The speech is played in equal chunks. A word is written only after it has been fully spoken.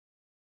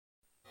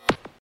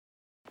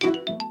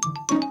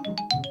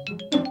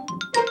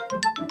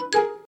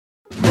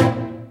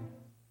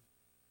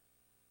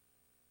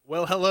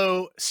Well,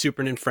 hello,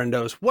 Super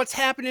Nintendos. What's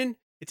happening?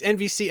 It's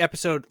NVC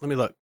episode, let me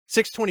look,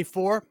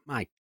 624.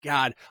 My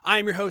God. I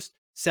am your host,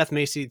 Seth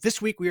Macy.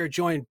 This week we are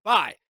joined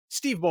by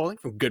Steve Bowling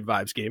from Good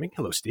Vibes Gaming.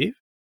 Hello, Steve.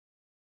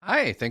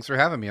 Hi, thanks for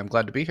having me. I'm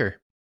glad to be here.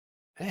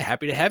 Hey,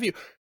 happy to have you.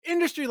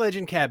 Industry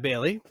legend Cat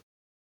Bailey.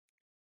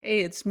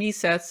 Hey, it's me,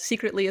 Seth,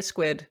 secretly a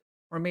squid.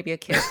 Or maybe a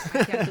kid.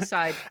 I can't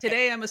decide.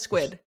 Today I'm a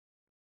squid.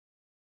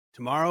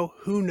 Tomorrow,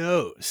 who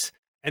knows?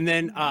 And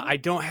then I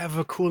don't have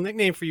a cool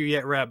nickname for you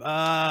yet, Reb.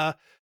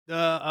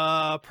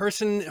 The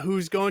person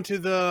who's going to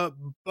the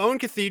Bone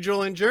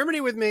Cathedral in Germany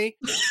with me,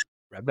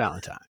 Reb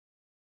Valentine.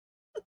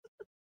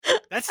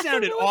 That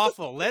sounded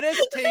awful. Let us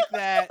take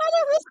that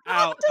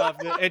out of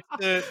it's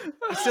the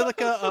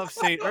Basilica of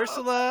St.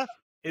 Ursula.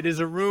 It is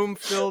a room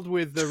filled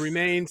with the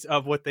remains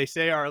of what they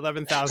say are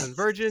 11,000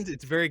 virgins.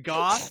 It's very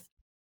goth.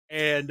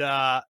 And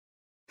I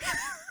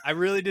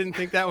really didn't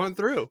think that one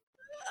through.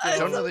 I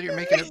don't know that you're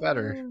making it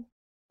better. Okay.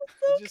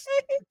 Just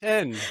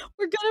pretend.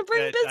 We're gonna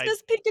bring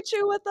Business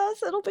Pikachu with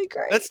us. It'll be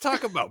great. Let's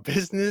talk about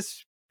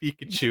Business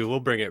Pikachu. We'll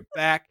bring it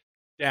back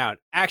down.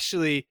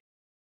 Actually,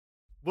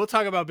 we'll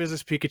talk about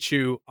Business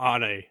Pikachu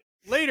on a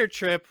later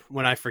trip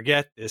when I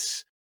forget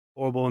this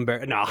horrible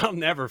embarrassment. No, I'll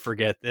never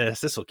forget this.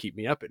 This will keep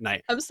me up at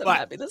night. I'm so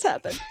happy this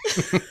happened.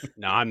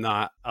 No, I'm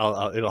not.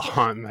 It'll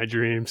haunt my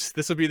dreams.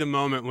 This will be the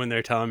moment when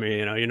they're telling me,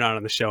 you're not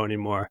on the show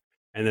anymore.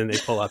 And then they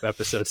pull up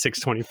episode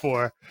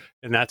 624.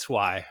 And that's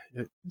why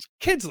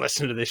kids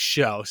listen to this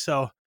show.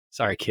 So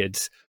sorry,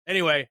 kids.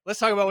 Anyway, let's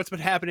talk about what's been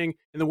happening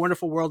in the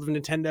wonderful world of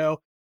Nintendo.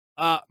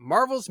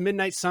 Marvel's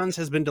Midnight Suns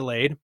has been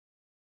delayed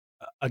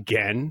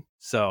again.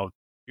 So if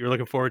you're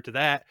looking forward to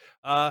that,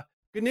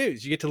 good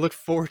news. You get to look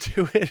forward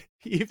to it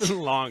even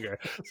longer.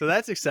 So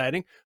that's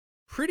exciting.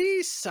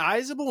 Pretty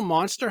sizable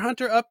Monster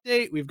Hunter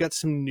update. We've got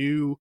some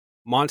new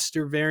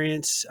monster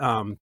variants.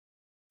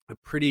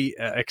 Pretty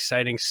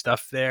exciting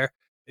stuff there.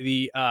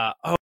 The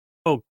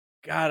oh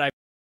God, I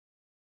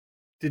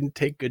didn't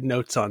take good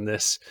notes on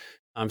this.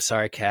 I'm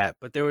sorry, Kat,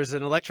 but there was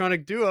an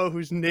electronic duo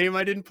whose name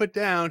I didn't put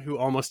down who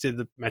almost did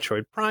the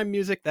Metroid Prime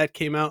music that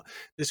came out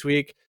this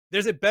week.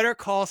 There's a Better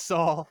Call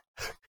Saul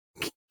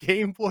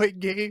Game Boy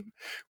game,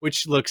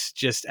 which looks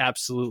just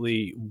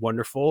absolutely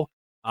wonderful.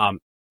 I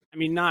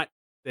mean, not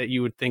that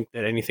you would think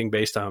that anything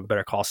based on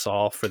Better Call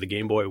Saul for the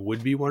Game Boy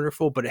would be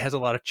wonderful, but it has a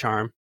lot of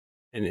charm.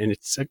 And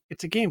it's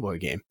a Game Boy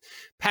game.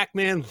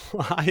 Pac-Man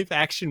live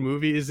action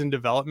movie is in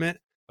development.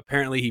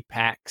 Apparently he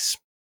packs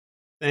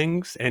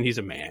things and he's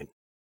a man.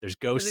 There's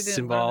ghosts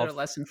involved. Learn their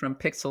lesson from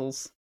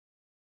Pixels.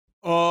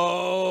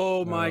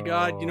 Oh my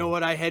God. You know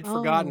what? I had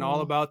forgotten all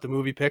about the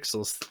movie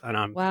Pixels and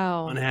I'm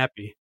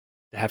unhappy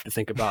to have to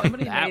think about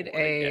Somebody that.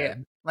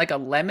 Made a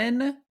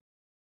lemon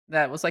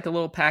that was like a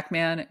little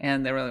Pac-Man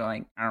and they were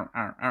going, "Arr,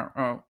 arr, arr,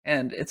 arr,"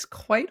 and it's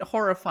quite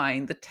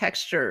horrifying, the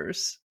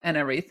textures and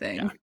everything.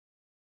 Yeah.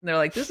 They're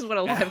like, this is what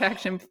a live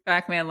action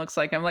Pac-Man looks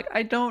like. I'm like,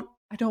 I didn't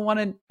want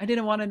to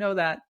know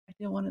that. I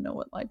didn't want to know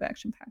what live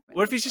action Pac-Man.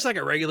 What if he's just like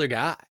a regular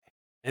guy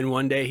and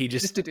one day he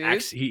just a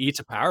dude? he eats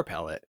a power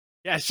pellet?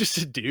 Yeah, it's just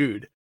a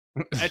dude.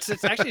 It's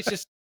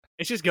just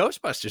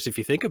Ghostbusters if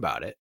you think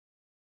about it.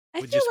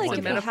 I feel like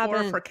a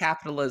metaphor for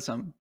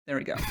capitalism. There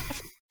we go. I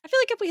feel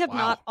like if we have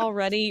not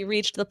already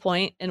reached the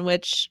point in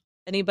which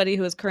anybody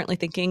who is currently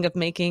thinking of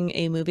making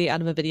a movie out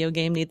of a video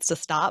game needs to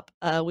stop,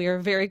 we are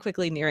very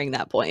quickly nearing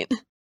that point.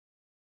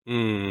 I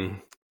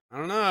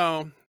don't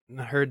know.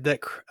 I heard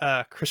that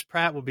Chris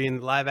Pratt will be in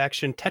the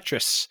live-action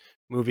Tetris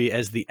movie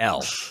as the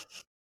elf.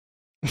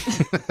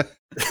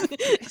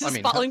 I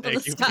mean, falling from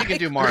the sky. He can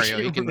do Mario.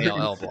 He can nail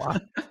elf.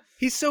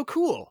 He's so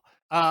cool.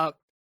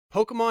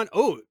 Pokemon.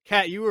 Oh,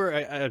 Kat, you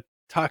were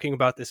talking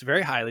about this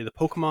very highly. The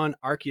Pokemon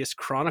Arceus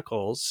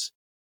Chronicles.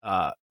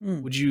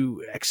 Would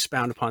you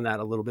expound upon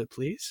that a little bit,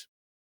 please?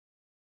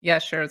 Yeah,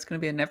 sure. It's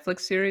going to be a Netflix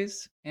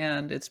series,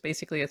 and it's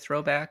basically a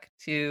throwback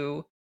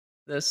to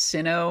the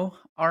Sinnoh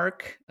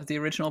arc of the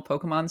original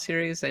Pokemon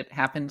series that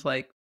happened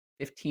like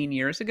 15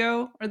 years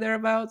ago or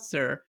thereabouts.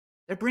 They're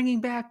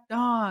bringing back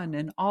Dawn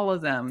and all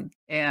of them.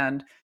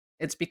 And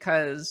it's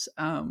because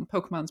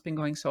Pokemon's been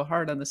going so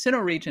hard on the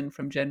Sinnoh region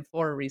from Gen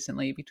 4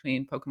 recently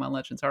between Pokemon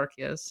Legends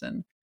Arceus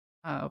and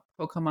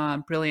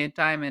Pokemon Brilliant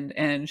Diamond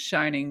and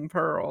Shining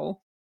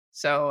Pearl.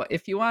 So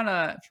if you want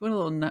a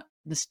little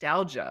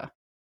nostalgia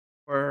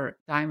for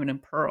Diamond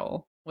and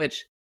Pearl,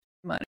 which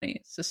money,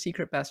 it's the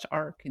secret best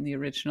arc in the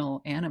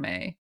original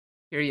anime.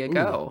 Here you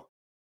go.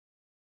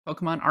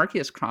 Pokemon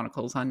Arceus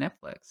Chronicles on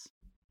Netflix.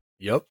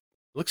 Yep.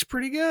 Looks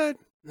pretty good.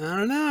 I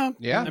don't know.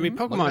 Yeah. I mean,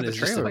 Pokemon is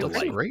just a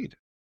delight. Great.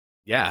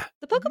 Yeah.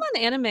 The Pokemon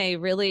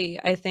anime really,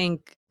 I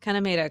think, kind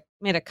of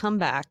made a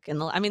comeback.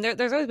 I mean,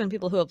 there's always been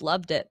people who have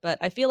loved it, but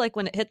I feel like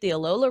when it hit the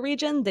Alola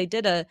region, they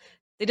did a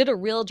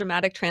real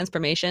dramatic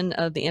transformation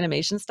of the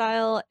animation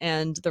style,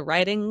 and the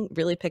writing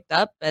really picked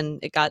up, and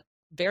it got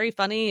very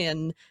funny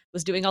and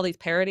was doing all these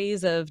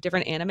parodies of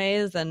different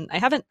animes. And I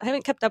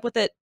haven't kept up with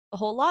it a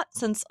whole lot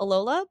since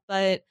Alola,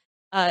 but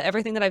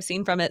everything that I've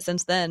seen from it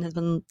since then has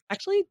been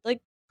actually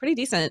like pretty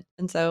decent.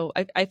 And so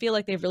I feel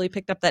like they've really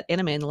picked up that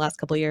anime in the last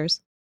couple of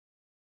years.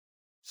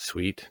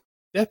 Sweet.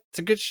 Yeah, it's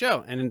a good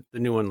show, and the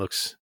new one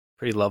looks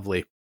pretty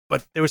lovely.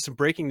 But there was some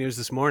breaking news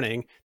this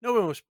morning. No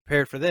one was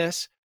prepared for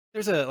this.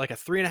 There's a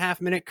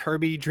 3.5 minute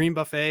Kirby Dream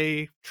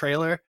Buffet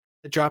trailer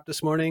that dropped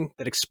this morning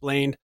that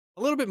explained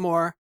a little bit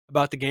more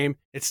about the game.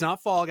 It's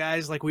not Fall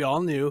Guys like we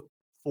all knew.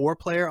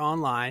 4-player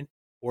online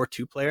or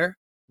 2-player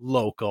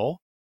local.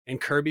 And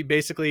Kirby,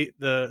 basically,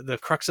 the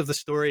crux of the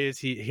story is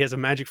he has a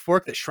magic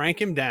fork that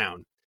shrank him down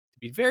to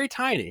be very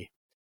tiny.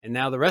 And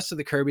now the rest of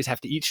the Kirbys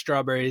have to eat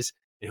strawberries,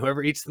 and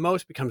whoever eats the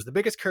most becomes the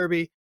biggest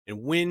Kirby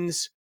and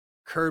wins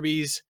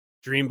Kirby's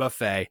Dream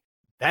Buffet.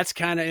 That's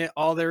kind of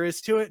all there is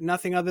to it.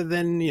 Nothing other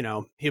than,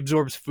 he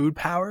absorbs food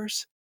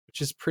powers,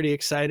 which is pretty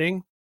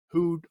exciting.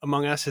 Who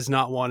among us has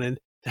not wanted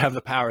to have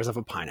the powers of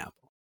a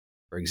pineapple,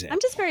 for example?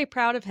 I'm just very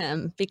proud of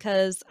him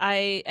because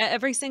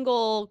every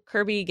single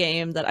Kirby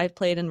game that I've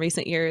played in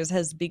recent years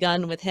has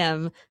begun with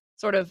him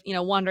sort of,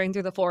 wandering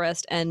through the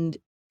forest and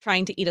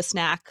trying to eat a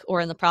snack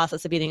or in the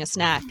process of eating a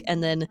snack.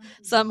 And then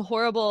some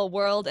horrible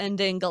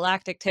world-ending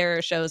galactic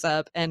terror shows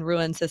up and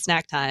ruins his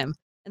snack time.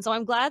 And so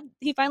I'm glad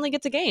he finally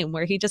gets a game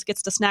where he just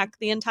gets to snack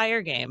the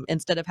entire game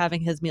instead of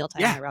having his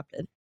mealtime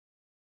interrupted.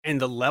 And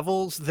the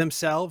levels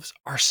themselves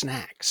are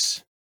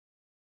snacks.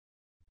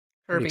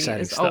 Kirby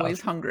is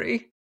always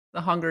hungry.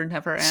 The hunger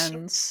never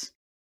ends.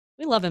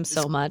 We love him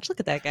so much. Look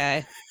at that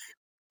guy.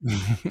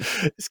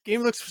 This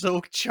game looks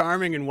so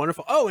charming and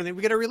wonderful. Oh, and then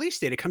we get a release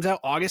date. It comes out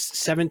August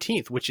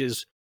 17th, which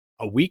is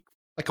a week.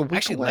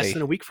 Actually, away. less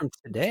than a week from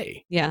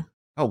today. Yeah.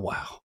 Oh,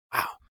 wow.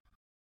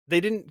 They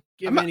didn't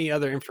give any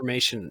other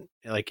information,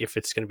 like if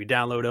it's going to be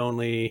download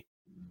only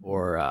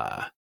or,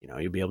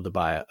 you'll be able to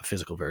buy a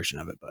physical version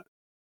of it. But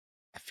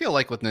I feel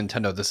like with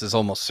Nintendo, this is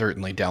almost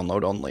certainly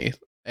download only.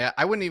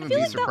 I wouldn't even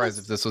be surprised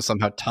if this was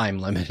somehow time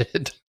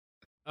limited.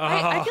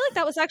 I feel like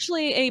that was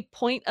actually a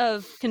point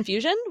of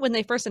confusion when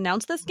they first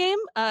announced this game.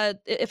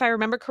 If I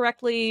remember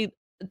correctly,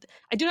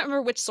 I do not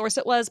remember which source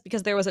it was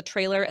because there was a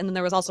trailer and then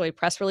there was also a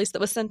press release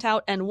that was sent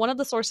out. And one of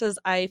the sources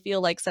I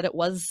feel like said it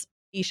was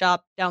eShop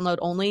download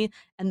only.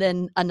 And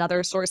then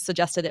another source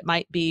suggested it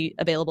might be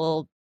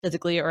available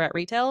physically or at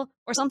retail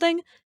or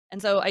something.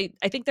 And so I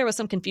think there was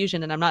some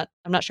confusion, and I'm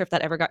not sure if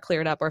that ever got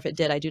cleared up, or if it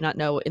did, I do not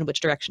know in which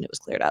direction it was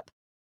cleared up.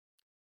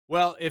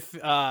 Well, if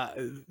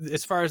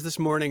as far as this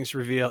morning's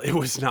reveal, it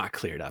was not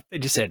cleared up. They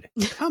just said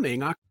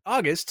coming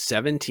August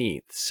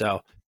 17th.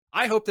 So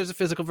I hope there's a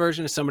physical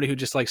version. As somebody who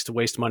just likes to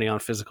waste money on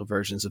physical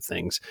versions of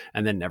things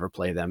and then never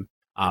play them,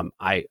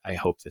 I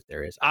hope that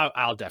there is.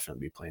 I'll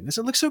definitely be playing this.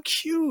 It looks so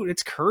cute.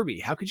 It's Kirby.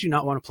 How could you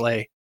not want to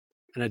play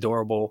an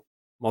adorable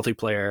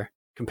multiplayer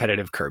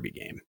competitive Kirby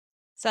game?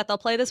 Seth, I'll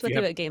play this with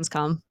you at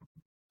Gamescom.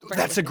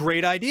 That's a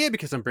great idea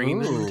because I'm bringing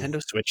the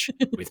Nintendo Switch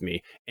with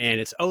me, and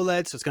it's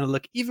OLED, so it's going to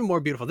look even more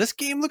beautiful. This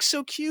game looks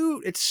so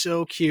cute. It's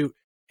so cute,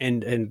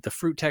 and the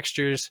fruit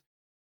textures,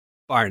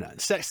 bar none,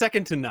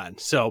 second to none.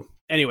 So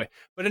anyway,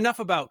 but enough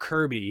about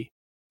Kirby.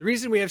 The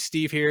reason we have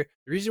Steve here,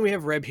 the reason we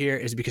have Reb here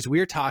is because we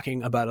are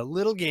talking about a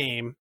little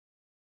game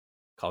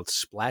called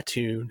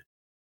Splatoon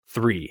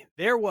 3.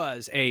 There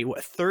was a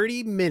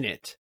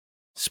 30-minute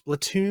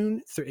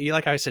Splatoon 3,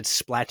 like I said,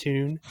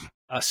 Splatoon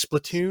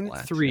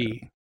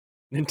 3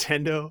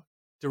 Nintendo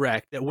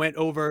Direct that went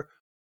over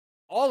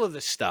all of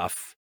the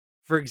stuff.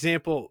 For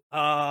example,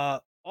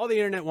 all the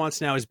internet wants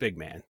now is Big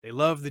Man. They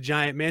love the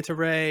giant manta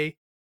ray.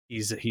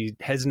 He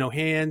has no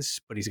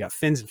hands, but he's got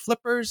fins and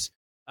flippers.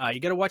 You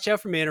got to watch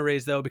out for manta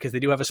rays though, because they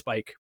do have a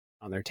spike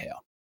on their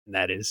tail, and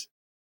that is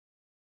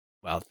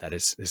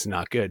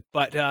not good.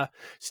 But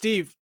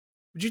Steve,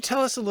 would you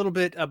tell us a little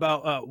bit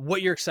about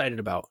what you're excited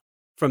about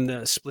from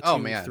the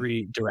Splatoon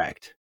 3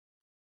 Direct?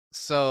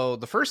 So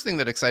the first thing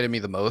that excited me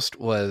the most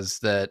was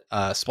that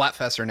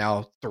Splatfest are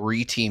now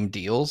 3-team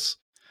deals.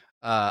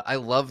 I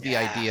love the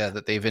idea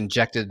that they've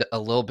injected a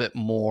little bit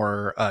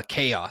more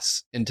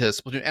chaos into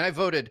Splatoon, and I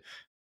voted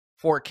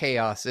for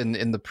chaos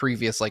in the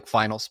previous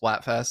final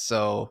Splatfest.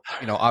 So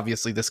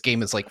obviously this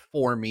game is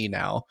for me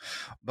now,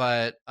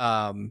 but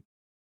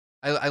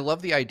I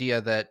love the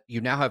idea that you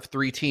now have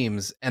 3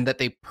 teams and that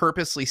they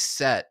purposely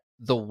set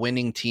the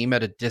winning team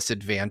at a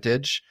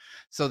disadvantage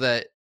so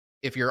that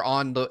if you're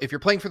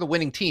playing for the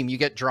winning team, you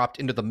get dropped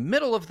into the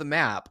middle of the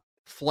map,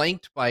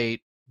 flanked by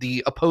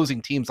the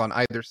opposing teams on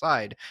either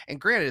side.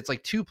 And granted,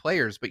 it's 2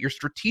 players, but you're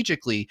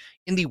strategically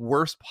in the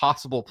worst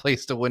possible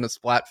place to win a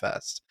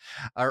Splatfest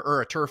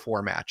or a turf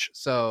war match.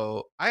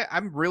 So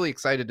I'm really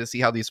excited to see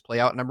how these play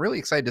out, and I'm really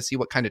excited to see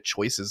what kind of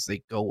choices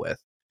they go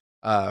with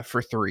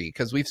for 3,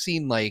 because we've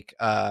seen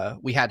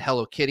we had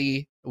Hello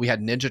Kitty, we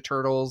had Ninja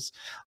Turtles.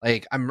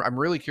 I'm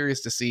really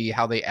curious to see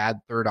how they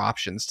add third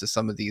options to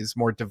some of these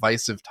more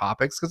divisive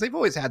topics, because they've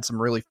always had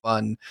some really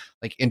fun,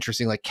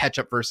 interesting,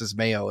 ketchup versus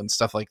mayo and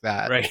stuff like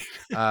that. Right.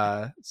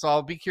 So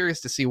I'll be curious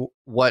to see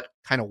what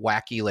kind of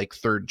wacky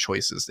third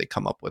choices they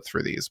come up with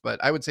for these.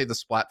 But I would say the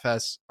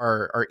Splatfests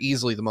are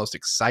easily the most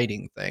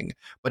exciting thing.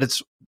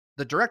 But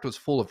the Direct was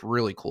full of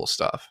really cool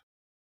stuff.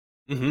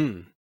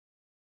 Mm-hmm.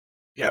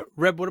 Yeah,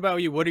 Reb, what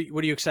about you? What are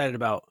you excited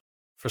about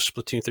for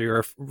Splatoon 3,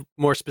 or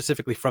more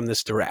specifically from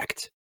this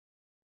Direct?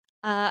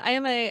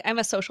 I'm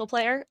a social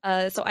player,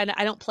 so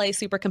I don't play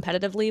super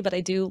competitively, but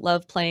I do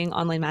love playing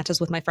online matches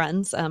with my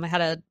friends. I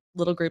had a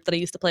little group that I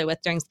used to play with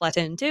during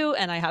Splatoon 2,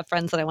 and I have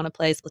friends that I want to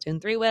play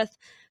Splatoon 3 with.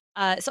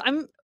 So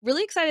I'm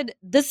really excited.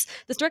 This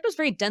direct was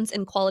very dense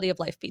in quality of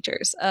life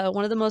features.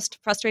 One of the most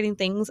frustrating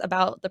things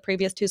about the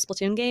previous 2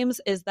 Splatoon games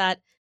is that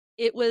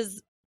it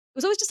was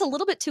always just a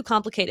little bit too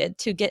complicated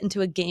to get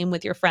into a game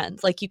with your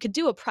friends. Like you could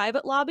do a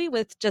private lobby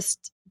with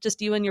just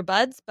you and your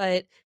buds,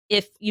 but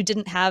if you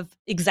didn't have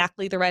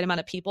exactly the right amount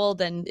of people,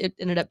 then it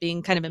ended up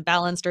being kind of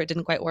imbalanced or it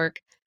didn't quite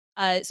work.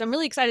 So I'm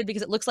really excited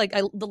because it looks like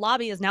the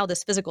lobby is now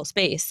this physical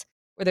space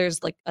where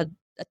there's like a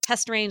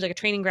test range, like a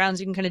training grounds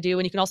you can kind of do.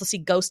 And you can also see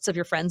ghosts of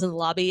your friends in the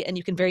lobby and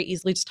you can very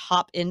easily just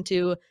hop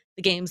into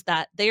the games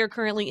that they are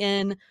currently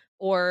in,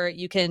 or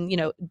you can,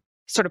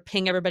 sort of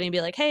ping everybody and be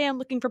like, hey, I'm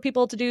looking for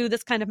people to do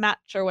this kind of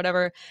match or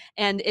whatever.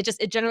 And it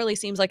generally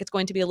seems like it's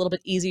going to be a little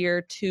bit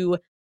easier to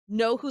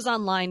know who's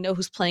online, know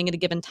who's playing at a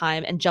given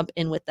time, and jump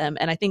in with them.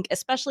 And I think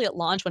especially at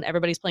launch when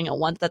everybody's playing at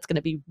once, that's going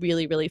to be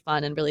really, really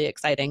fun and really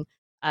exciting.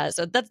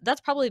 So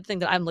that's probably the thing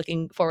that I'm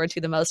looking forward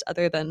to the most,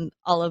 other than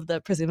all of the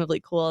presumably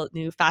cool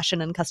new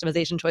fashion and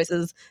customization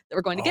choices that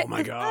we're going to get. Oh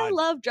my 'cause I God.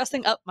 love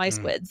dressing up my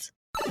squids.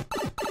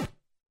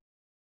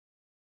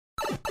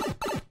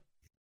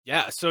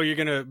 Yeah, so you're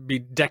gonna be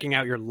decking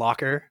out your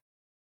locker.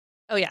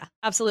 Oh yeah,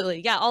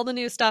 absolutely. Yeah, all the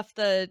new stuff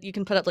that you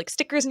can put up like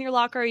stickers in your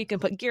locker, you can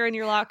put gear in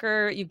your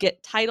locker, you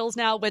get titles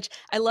now, which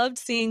I loved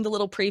seeing the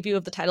little preview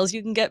of the titles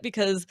you can get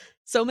because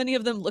so many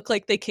of them look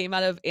like they came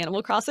out of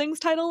Animal Crossing's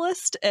title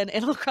list, and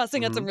Animal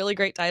Crossing had some really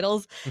great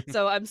titles.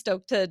 So I'm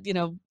stoked to,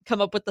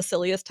 come up with the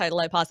silliest title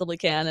I possibly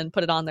can and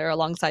put it on there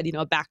alongside,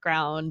 a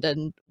background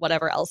and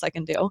whatever else I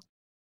can do.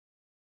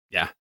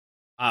 Yeah.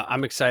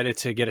 I'm excited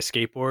to get a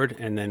skateboard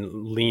and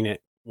then lean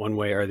it one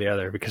way or the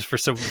other because for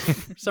some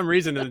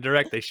reason in the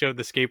direct they showed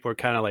the skateboard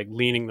kind of like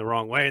leaning the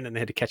wrong way and then they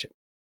had to catch it.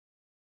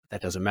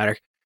 That doesn't matter.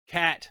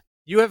 Kat,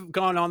 you have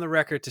gone on the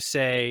record to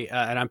say,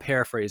 and I'm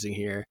paraphrasing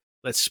here,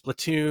 that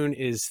Splatoon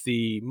is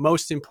the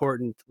most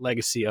important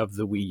legacy of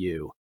the Wii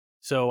U.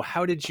 So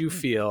how did you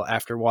feel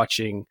after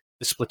watching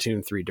the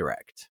Splatoon 3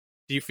 direct?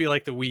 Do you feel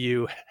like the Wii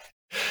U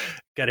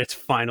got its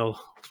final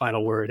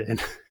word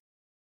in?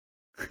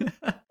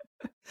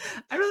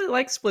 I really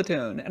like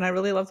Splatoon, and I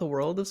really love the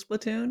world of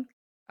Splatoon.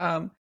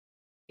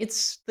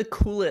 It's the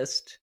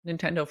coolest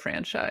Nintendo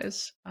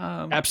franchise.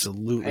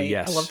 Absolutely,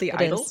 yes. I love the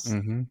It idols. is.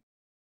 Mm-hmm.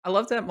 I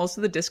love that most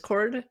of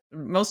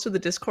the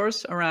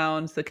discourse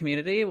around the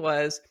community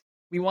was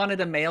we wanted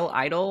a male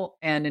idol,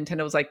 and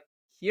Nintendo was like,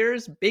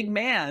 here's Big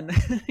Man,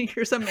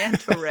 here's a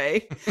manta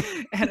ray.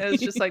 And it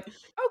was just like,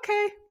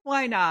 okay,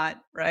 why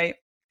not? Right.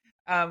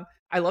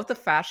 I love the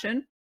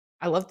fashion.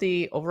 I love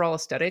the overall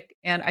aesthetic.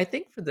 And I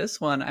think for this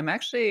one, I'm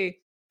actually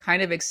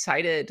kind of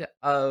excited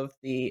for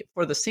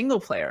the single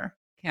player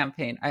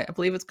campaign. I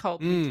believe it's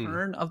called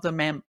Return of the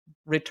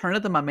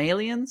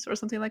Mammalians or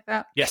something like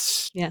that.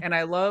 Yes. Yeah. And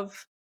I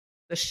love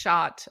the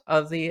shot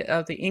of the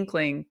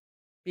Inkling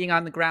being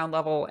on the ground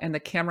level and the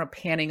camera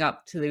panning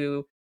up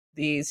to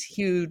these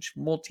huge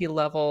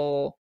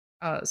multi-level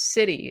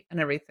city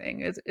and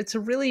everything. It's a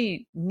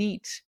really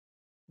neat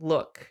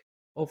look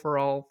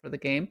overall for the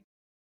game.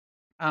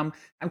 I'm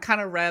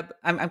kind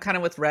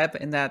of with Reb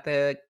in that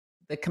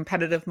the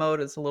competitive mode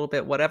is a little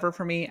bit whatever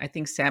for me. I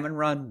think Salmon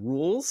Run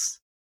rules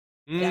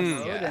that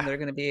mode, and they're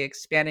going to be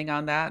expanding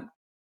on that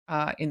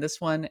in this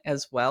one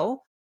as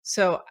well.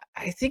 So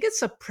I think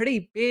it's a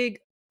pretty big,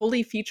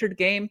 fully featured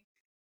game,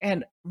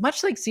 and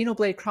much like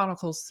Xenoblade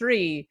Chronicles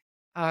 3,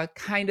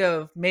 kind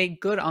of made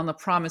good on the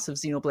promise of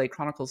Xenoblade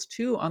Chronicles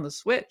 2 on the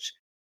Switch.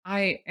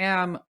 I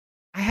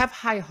have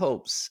high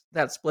hopes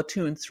that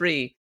Splatoon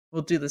 3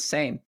 will do the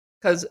same,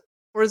 because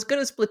for as good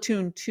as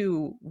Splatoon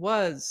 2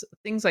 was,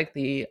 things like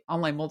the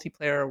online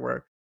multiplayer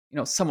were,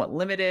 somewhat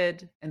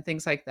limited and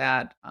things like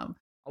that.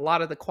 A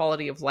lot of the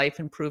quality of life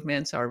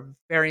improvements are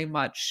very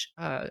much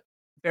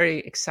very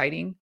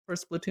exciting for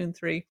Splatoon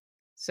 3.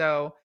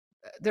 So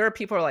there are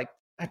people who are like,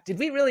 did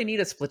we really need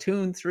a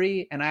Splatoon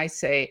 3? And I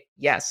say,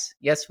 yes,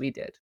 we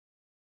did.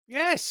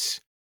 Yes.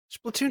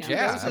 Splatoon 2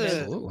 Yeah, was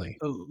absolutely.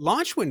 a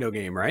launch window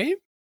game, right?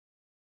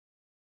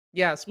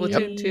 Yeah,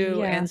 Splatoon 2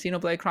 Yeah. and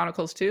Xenoblade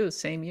Chronicles 2,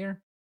 same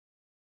year.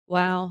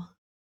 Wow.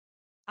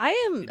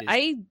 It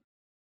is.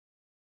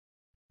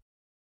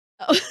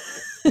 Oh.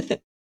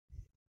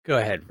 Go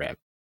ahead, Reb.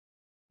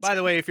 By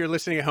the way, if you're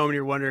listening at home and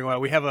you're wondering why,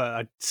 we have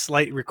a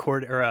slight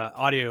record or a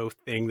audio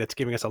thing that's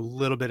giving us a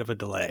little bit of a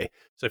delay.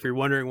 So if you're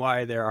wondering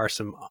why there are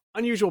some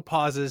unusual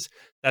pauses,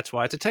 that's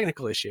why. It's a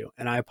technical issue,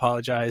 and I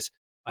apologize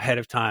ahead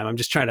of time. I'm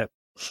just trying to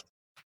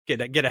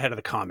get ahead of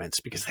the comments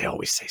because they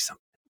always say something.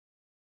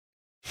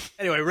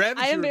 Anyway, Reb,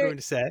 you were going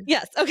to say?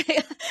 Yes.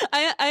 Okay.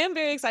 I am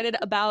very excited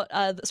about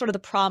sort of the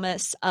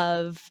promise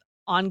of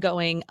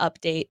ongoing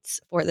updates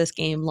for this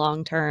game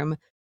long term.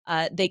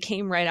 They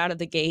came right out of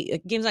the gate.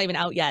 The game's not even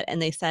out yet,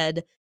 and they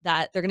said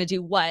that they're going to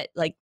do what,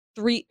 like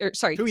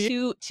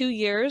 2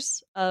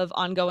 years of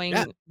ongoing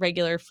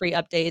regular free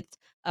updates.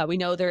 We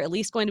know they're at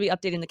least going to be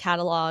updating the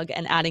catalog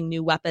and adding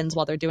new weapons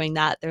while they're doing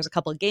that. There's a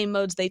couple of game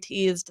modes they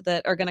teased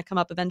that are going to come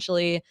up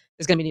eventually.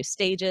 There's going to be new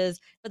stages.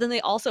 But then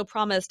they also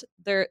promised,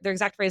 their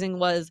exact phrasing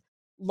was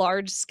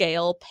large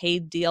scale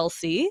paid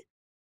DLC,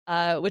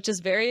 which is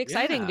very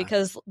exciting Yeah.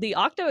 because the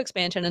Octo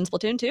expansion in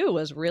Splatoon 2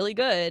 was really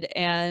good.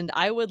 And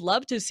I would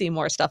love to see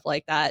more stuff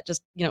like that.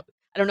 Just, I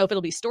don't know if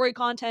it'll be story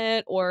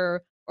content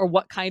or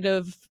what kind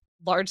of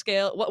large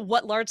scale,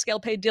 what large scale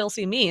paid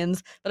DLC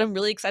means, but I'm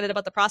really excited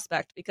about the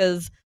prospect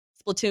because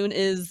Splatoon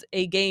is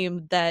a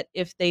game that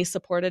if they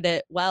supported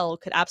it well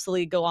could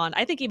absolutely go on,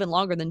 I think even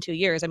longer than 2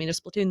 years. I mean, if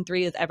Splatoon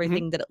 3 is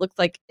everything that it looks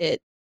like it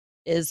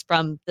is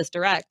from this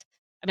direct,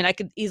 I mean, I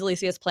could easily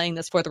see us playing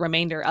this for the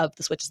remainder of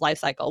the Switch's life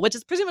cycle, which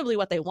is presumably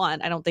what they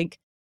want. I don't think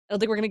we're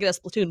going to get a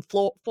Splatoon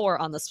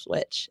 4 on the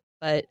Switch,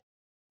 but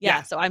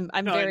yeah. So I'm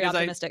very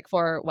optimistic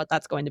for what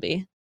that's going to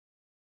be.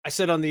 I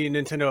said on the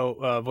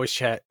Nintendo voice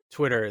chat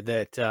Twitter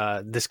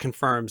that this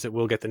confirms that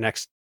we'll get the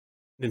next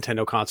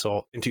Nintendo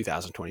console in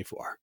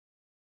 2024.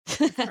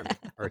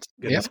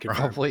 Yeah,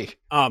 probably.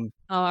 All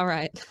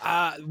right.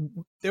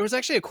 There was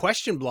actually a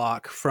question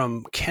block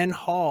from Ken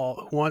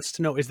Hall who wants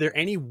to know, is there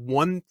any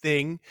one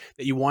thing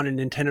that you wanted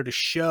Nintendo to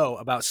show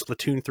about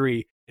Splatoon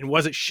 3, and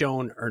was it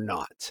shown or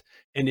not?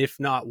 And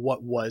if not,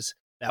 what was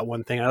that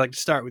one thing? I'd like to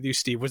start with you,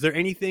 Steve. Was there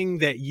anything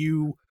that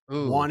you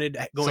wanted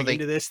going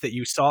into this that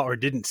you saw or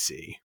didn't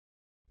see?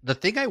 The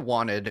thing I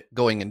wanted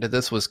going into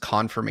this was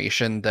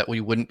confirmation that we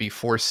wouldn't be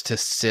forced to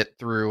sit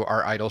through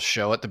our idle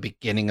show at the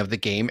beginning of the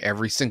game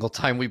every single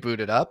time we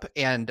booted up.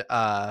 And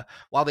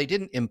while they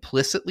didn't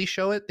implicitly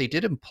show it, they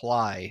did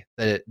imply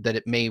that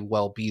it may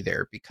well be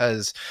there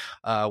because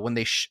when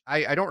they,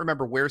 I don't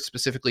remember where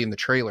specifically in the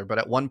trailer, but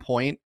at one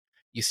point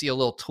you see a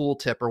little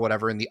tooltip or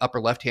whatever in the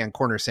upper left-hand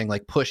corner saying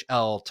like push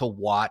L to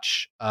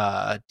watch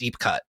Deep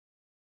Cut.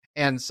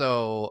 And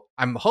so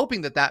I'm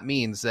hoping that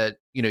means that,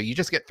 you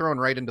just get thrown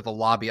right into the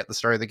lobby at the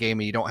start of the game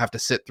and you don't have to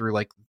sit through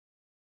like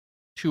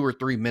 2 or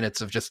 3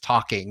 minutes of just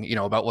talking,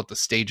 about what the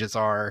stages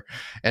are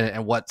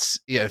and what's,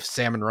 if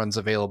Salmon Run's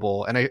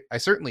available. And I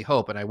certainly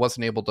hope, and I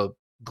wasn't able to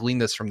glean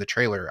this from the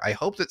trailer, I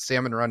hope that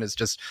Salmon Run is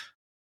just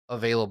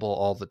available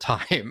all the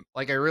time.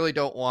 Like, I really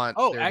don't want.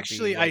 Oh,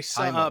 actually, I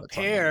saw a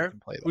pair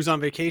who's on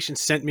vacation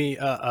sent me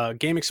a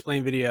Game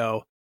Explain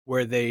video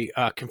where they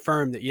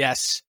confirmed that,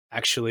 yes,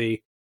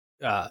 actually,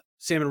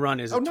 Salmon Run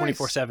is a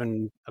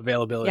 24/7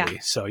 availability,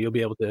 so you'll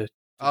be able to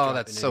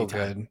that's so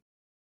anytime.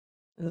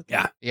 good.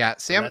 Yeah.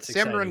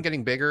 Salmon Run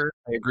getting bigger,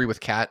 I agree with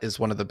Kat, is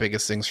one of the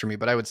biggest things for me.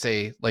 But I would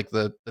say, like,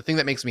 the thing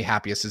that makes me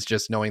happiest is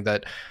just knowing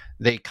that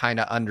they kind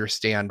of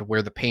understand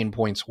where the pain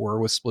points were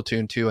with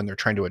Splatoon 2, and they're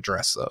trying to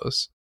address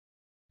those.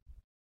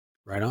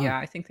 Right on. Yeah,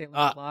 I think they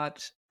learned a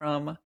lot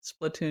from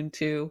Splatoon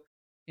 2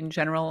 in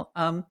general.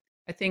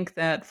 I think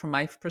that from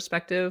my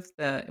perspective,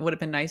 that it would have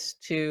been nice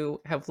to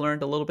have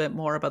learned a little bit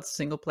more about the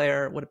single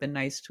player. It would have been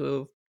nice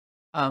to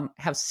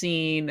have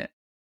seen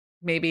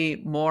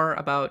maybe more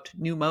about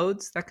new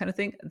modes, that kind of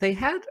thing. They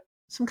had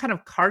some kind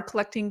of card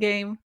collecting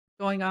game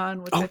going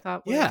on, which I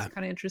thought was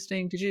kind of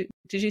interesting. Did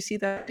you see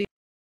that?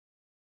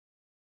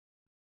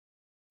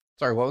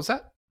 Sorry, what was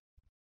that?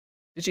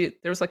 There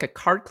was like a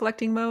card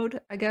collecting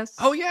mode, I guess.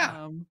 Oh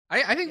yeah.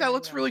 I think that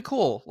looks really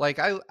cool. Like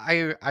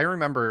I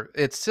remember,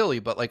 it's silly,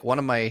 but like one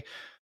of my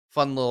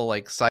fun little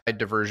like side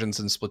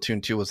diversions in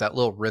Splatoon 2 was that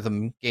little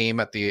rhythm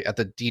game at the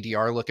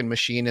DDR looking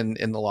machine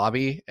in the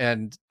lobby.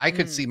 And I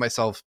could see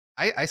myself,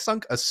 I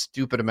sunk a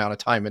stupid amount of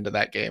time into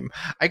that game.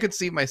 I could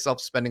see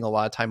myself spending a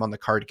lot of time on the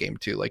card game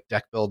too, like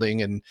deck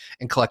building and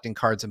collecting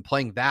cards and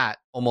playing that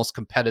almost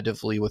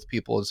competitively with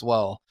people as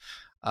well.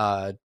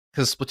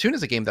 Because Splatoon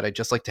is a game that I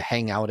just like to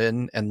hang out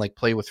in and like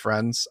play with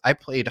friends. I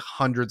played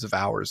hundreds of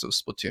hours of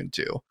Splatoon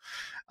 2.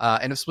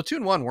 And if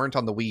Splatoon 1 weren't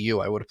on the Wii U,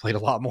 I would have played a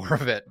lot more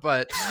of it.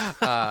 But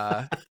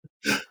I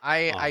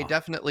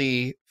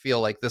definitely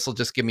feel like this will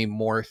just give me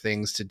more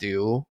things to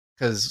do.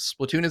 Because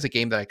Splatoon is a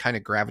game that I kind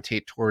of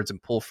gravitate towards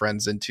and pull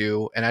friends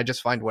into. And I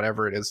just find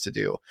whatever it is to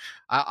do.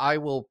 I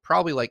will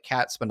probably, like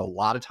Kat, spend a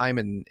lot of time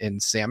in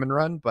Salmon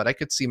Run. But I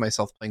could see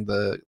myself playing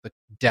the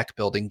deck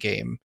building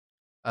game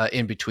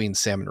in between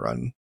Salmon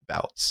Run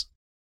bouts.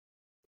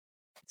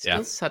 It's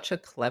still such a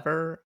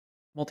clever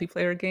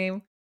multiplayer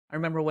game. I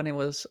remember when it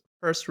was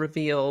first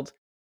revealed,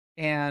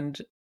 and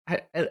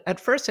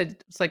at first I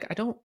was like, I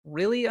don't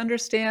really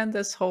understand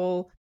this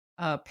whole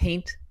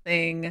paint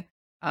thing,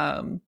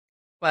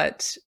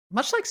 but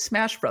much like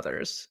Smash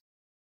Brothers,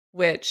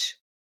 which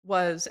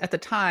was at the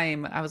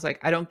time, I was like,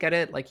 I don't get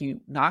it. Like,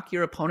 you knock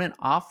your opponent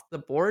off the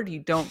board, you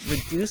don't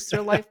reduce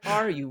their life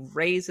bar, you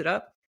raise it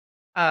up.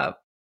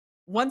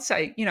 Once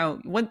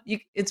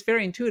it's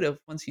very intuitive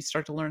once you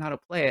start to learn how to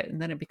play it,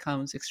 and then it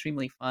becomes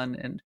extremely fun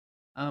and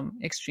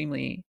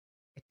extremely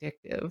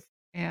addictive.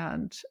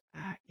 And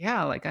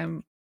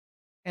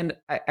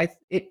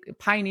it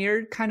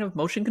pioneered kind of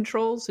motion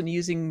controls and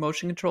using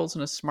motion controls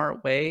in a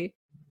smart way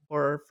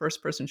for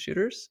first person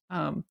shooters.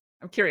 I'm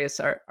curious,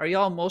 are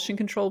y'all motion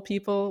control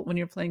people when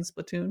you're playing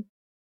Splatoon?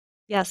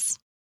 Yes,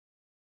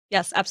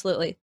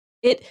 absolutely.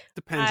 It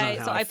depends on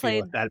how I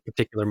feel at that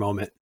particular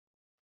moment.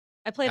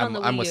 I played on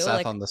the I'm Wii with U,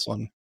 Seth on this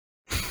one.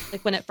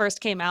 like when it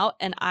first came out,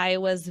 and I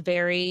was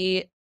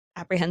very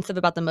apprehensive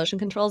about the motion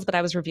controls, but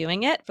I was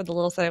reviewing it for the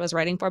little set I was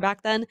writing for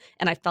back then,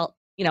 and I felt,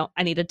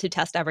 I needed to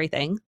test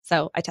everything.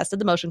 So I tested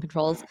the motion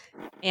controls,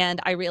 and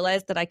I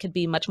realized that I could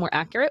be much more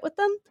accurate with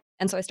them.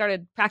 And so I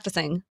started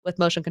practicing with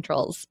motion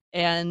controls,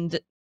 and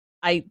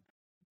I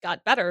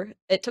got better.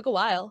 It took a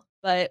while,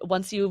 but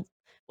once you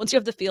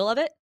have the feel of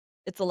it,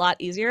 it's a lot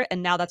easier.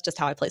 And now that's just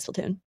how I play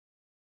Splatoon.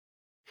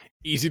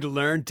 Easy to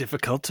learn,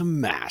 difficult to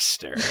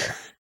master.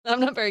 I'm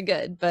not very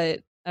good,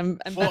 but I'm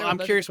Well, better with I'm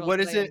motion curious, controls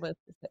what than is I am it? with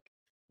the stick.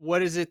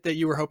 What is it that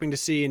you were hoping to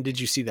see, and did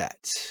you see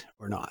that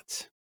or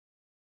not?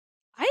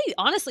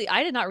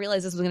 I did not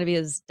realize this was going to be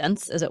as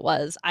dense as it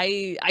was.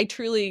 I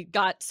truly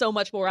got so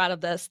much more out of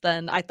this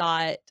than I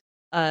thought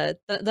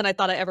than I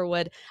thought I ever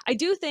would. I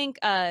do think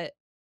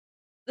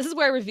this is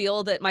where I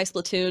reveal that my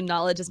Splatoon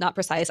knowledge is not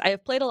precise. I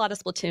have played a lot of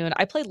Splatoon.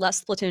 I played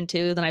less Splatoon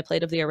 2 than I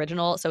played of the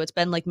original, so it's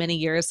been like many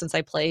years since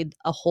I played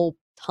a whole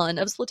ton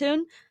of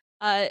Splatoon.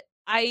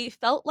 I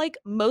felt like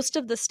most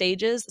of the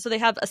stages, so they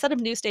have a set of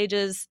new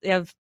stages, they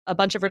have a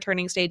bunch of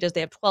returning stages,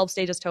 they have 12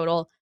 stages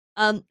total.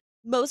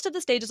 Most of the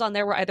stages on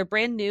there were either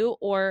brand new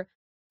or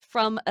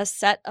from a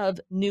set of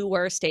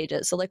newer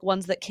stages. So like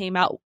ones that came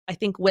out, I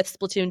think, with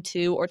Splatoon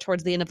 2 or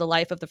towards the end of the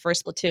life of the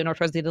first Splatoon or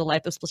towards the end of the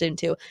life of Splatoon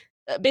 2.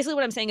 Basically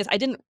what I'm saying is I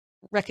didn't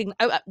recognize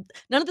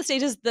none of the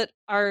stages that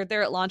are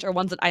there at launch are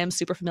ones that I am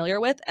super familiar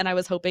with, and I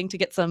was hoping to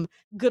get some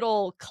good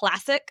old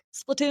classic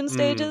Splatoon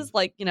stages,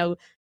 like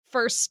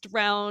first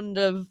round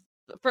of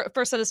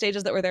first set of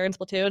stages that were there in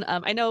Splatoon.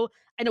 I know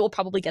we'll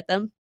probably get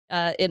them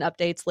in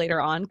updates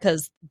later on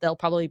because they'll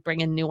probably bring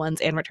in new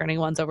ones and returning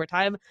ones over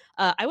time.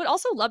 I would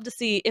also love to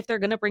see if they're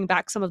going to bring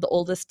back some of the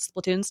oldest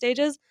Splatoon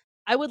stages.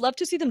 I would love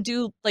to see them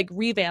do like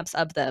revamps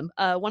of them.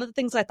 One of the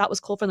things I thought was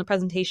cool from the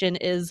presentation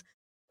is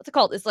what's it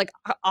called? It's like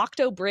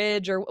Octo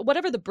Bridge or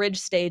whatever the bridge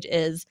stage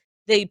is.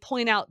 They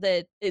point out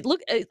that I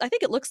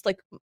think it looks like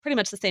pretty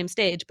much the same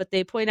stage, but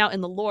they point out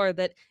in the lore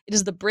that it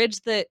is the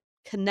bridge that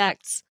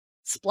connects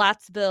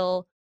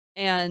Splatsville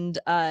and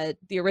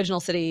the original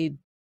city.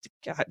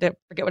 God, I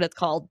forget what it's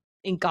called,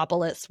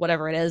 Inkopolis,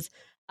 whatever it is.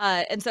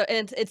 And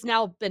it's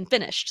now been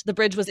finished. The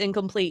bridge was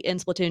incomplete in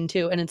Splatoon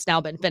 2, and it's now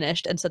been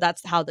finished. And so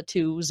that's how the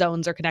two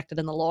zones are connected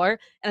in the lore.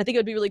 And I think it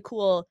would be really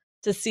cool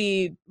to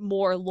see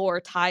more lore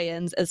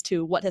tie-ins as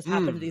to what has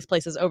happened to these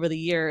places over the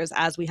years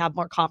as we have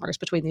more commerce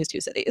between these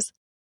two cities.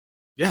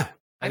 Yeah,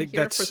 I I'm think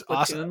here that's for Splatoon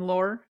awesome.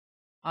 lore,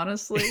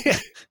 honestly.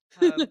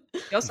 You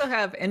also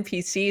have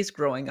NPCs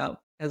growing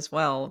up as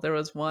well. There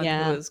was one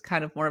who was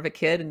kind of more of a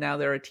kid, and now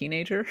they're a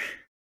teenager.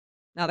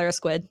 Now they're a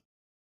squid.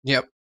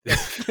 Yep.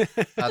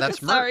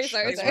 That's merch.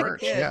 Sorry. That's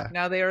merch. Yeah.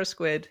 Now they are a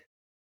squid.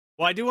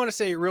 Well, I do want to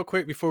say real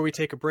quick before we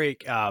take a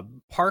break,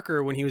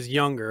 Parker, when he was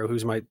younger,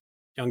 who's my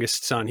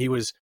youngest son, he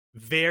was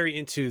very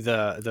into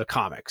the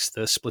comics,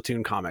 the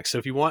Splatoon comics. So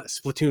if you want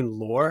Splatoon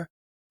lore,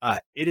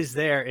 it is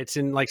there. It's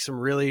in like some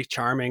really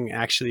charming,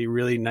 actually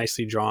really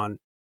nicely drawn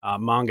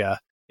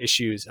manga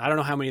issues. I don't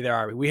know how many there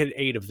are. We had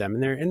 8 of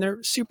them, and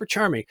they're super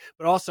charming.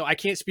 But also, I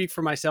can't speak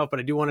for myself, but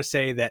I do want to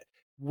say that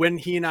when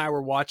he and I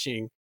were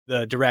watching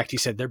the direct, he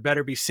said there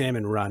better be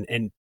Salmon Run,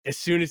 and as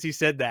soon as he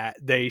said that,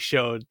 they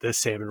showed the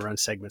Salmon Run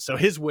segment. So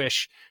his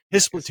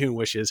Splatoon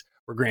wishes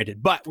were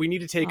granted. But we need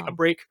to take a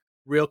break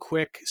real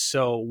quick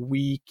so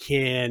we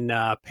can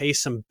pay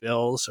some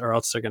bills, or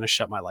else they're going to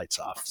shut my lights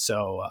off.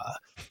 So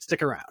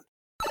stick around.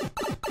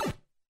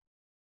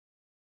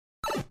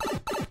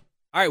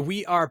 All right,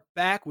 we are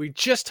back. We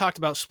just talked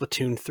about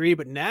Splatoon 3,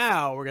 but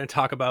now we're going to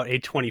talk about a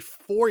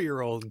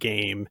 24-year-old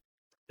game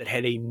that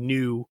had a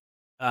new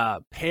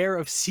pair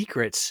of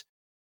secrets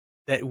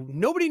that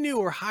nobody knew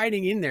were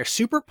hiding in there.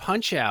 Super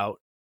Punch-Out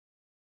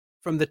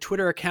from the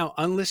Twitter account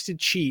Unlisted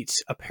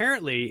Cheats.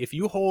 Apparently, if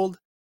you hold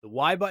the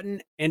Y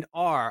button and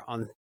R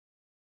on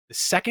the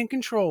second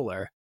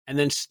controller and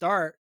then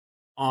start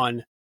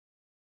on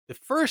the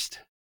first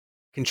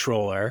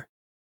controller,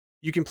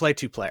 you can play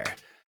 2-player.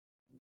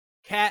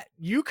 Kat,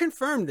 you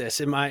confirmed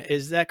this.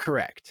 Is that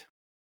correct?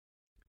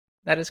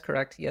 That is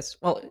correct, yes.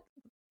 Well,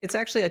 it's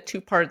actually a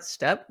 2-part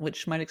step,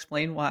 which might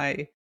explain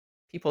why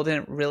people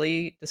didn't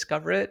really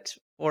discover it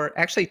for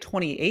actually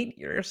 28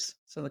 years.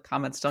 So the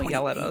comments don't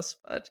yell at us,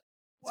 but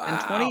it's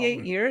been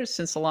 28 years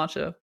since the launch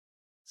of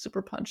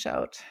Super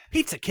Punch-Out.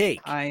 Pizza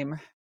cake.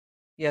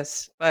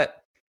 Yes,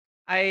 but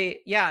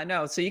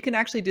so you can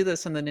actually do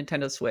this on the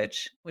Nintendo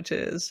Switch, which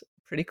is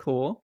pretty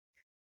cool.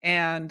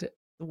 And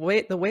the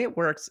way it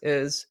works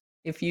is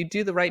if you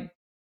do the right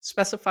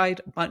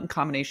specified button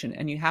combination,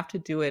 and you have to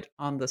do it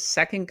on the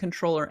second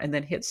controller and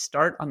then hit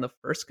start on the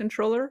first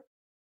controller,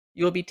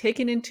 you will be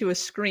taken into a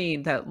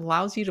screen that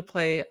allows you to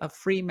play a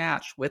free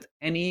match with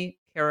any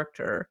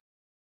character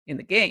in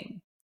the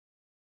game.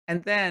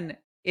 And then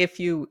if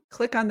you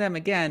click on them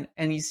again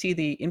and you see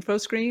the info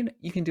screen,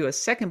 you can do a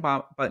second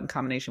button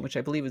combination, which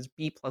I believe is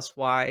B plus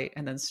Y,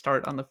 and then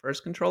start on the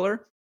first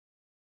controller.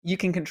 You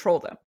can control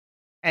them.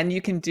 And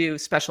you can do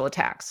special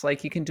attacks,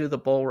 like you can do the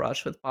Bull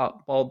Rush with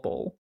Bald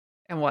Bull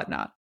and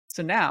whatnot.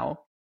 So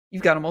now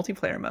you've got a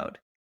multiplayer mode.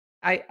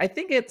 I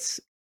think it's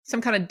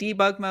some kind of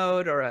debug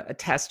mode or a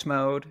test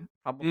mode,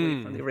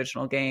 probably from the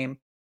original game,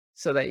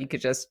 so that you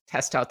could just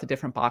test out the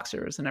different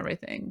boxers and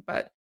everything.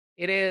 But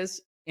it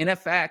is, in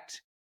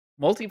effect,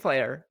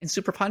 multiplayer in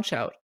Super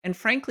Punch-Out. And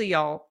frankly,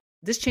 y'all,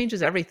 this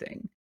changes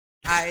everything.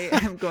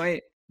 I'm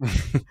going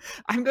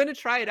to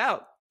try it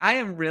out. I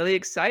am really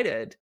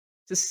excited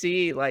to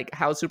see like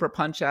how Super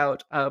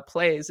Punch-Out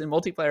plays in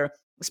multiplayer,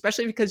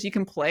 especially because you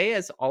can play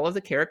as all of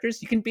the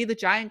characters. You can be the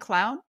giant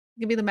clown.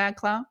 You can be the mad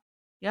clown.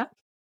 Yeah.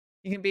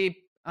 You can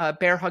be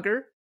Bear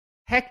Hugger.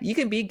 Heck, you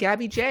can be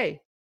Gabby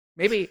J.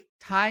 Maybe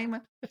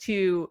time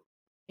to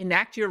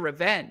enact your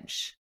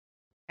revenge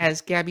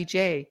as Gabby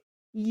J.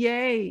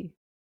 Yay.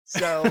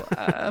 So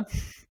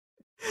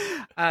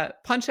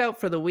Punch-Out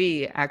for the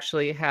Wii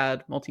actually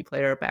had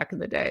multiplayer back in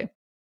the day,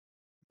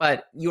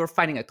 but you were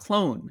fighting a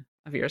clone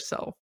of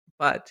yourself.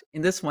 But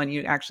in this one,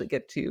 you actually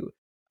get to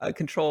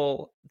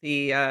control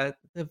the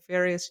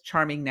various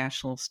charming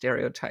national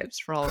stereotypes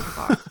for all of the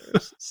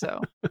boxers.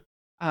 So,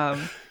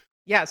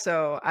 yeah,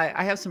 so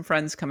I have some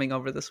friends coming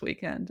over this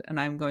weekend, and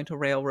I'm going to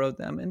railroad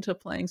them into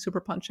playing Super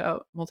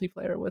Punch-Out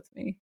multiplayer with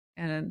me.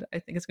 And I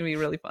think it's going to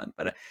be really fun.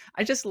 But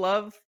I just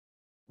love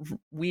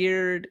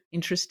weird,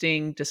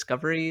 interesting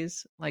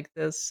discoveries like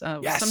this.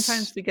 Yes.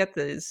 Sometimes we get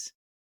these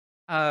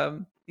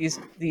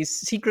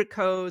secret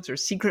codes or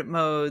secret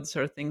modes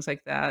or things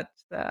like that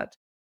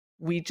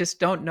we just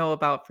don't know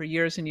about for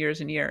years and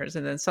years and years,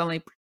 and then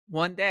suddenly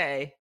one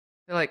day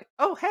they're like,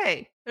 oh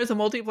hey, there's a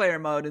multiplayer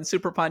mode in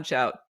Super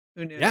Punch-Out.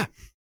 Who knew?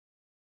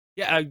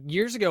 Yeah,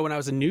 years ago when I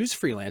was a news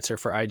freelancer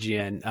for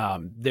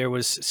IGN, there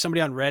was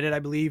somebody on Reddit, I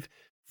believe,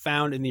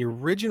 found in the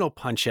original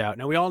Punch-Out.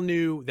 Now we all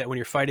knew that when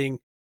you're fighting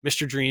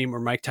Mr. Dream or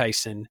Mike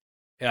Tyson,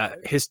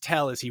 his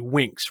tell is he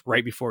winks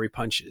right before he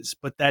punches,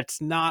 but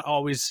that's not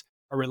always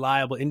a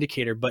reliable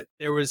indicator. But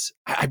there was,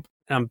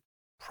 I'm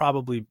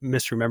probably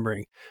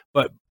misremembering,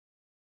 but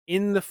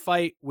in the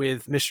fight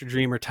with Mr.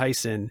 Dream or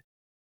Tyson,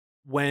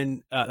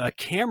 when a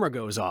camera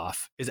goes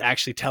off, is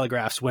actually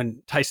telegraphs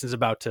when Tyson's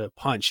about to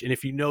punch. And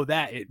if you know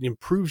that, it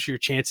improves your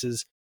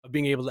chances of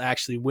being able to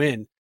actually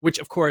win, which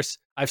of course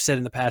I've said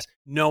in the past,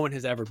 no one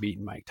has ever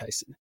beaten Mike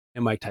Tyson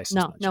and Mike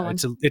Tyson's punch. No one.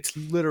 It's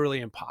literally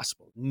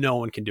impossible. No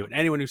one can do it.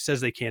 Anyone who says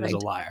they can is a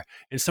liar.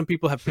 And some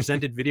people have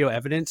presented video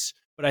evidence,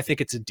 but I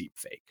think it's a deep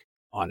fake,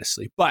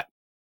 honestly. But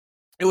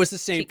it was the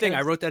same thing.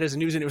 I wrote that as a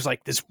news, and it was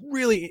like this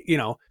really,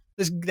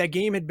 that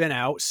game had been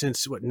out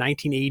since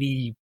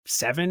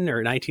 1987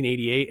 or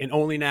 1988, and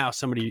only now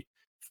somebody,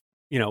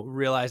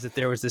 realized that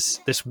there was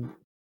this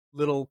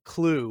little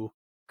clue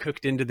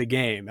cooked into the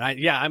game.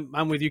 And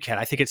I'm with you, Kat.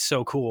 I think it's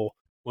so cool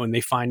when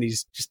they find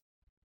these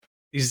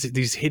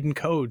hidden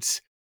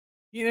codes.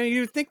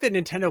 You'd think that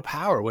Nintendo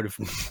Power would have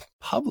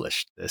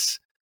published this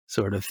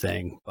sort of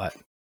thing, but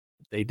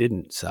they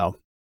didn't. So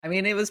I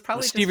mean, it was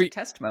probably just a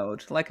test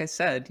mode, like I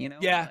said.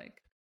 Yeah. Like,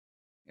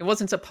 it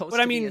wasn't supposed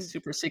to be a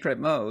super secret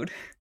mode.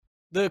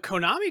 The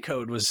Konami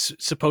code was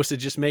supposed to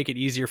just make it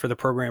easier for the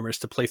programmers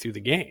to play through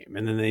the game,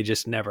 and then they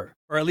just never,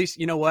 or at least,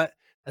 you know what?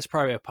 That's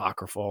probably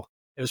apocryphal.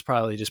 It was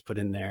probably just put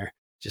in there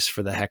just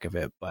for the heck of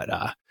it. But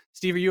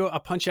Steve, are you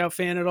a Punch-Out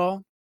fan at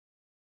all?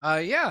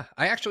 Yeah,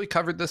 I actually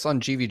covered this on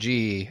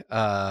GVG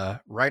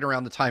right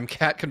around the time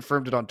Kat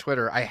confirmed it on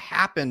Twitter. I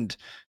happened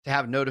to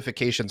have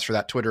notifications for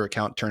that Twitter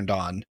account turned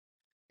on,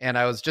 and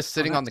I was just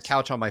sitting on the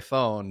couch on my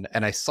phone,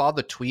 and I saw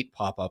the tweet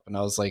pop up, and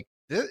I was like,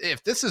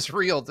 if this is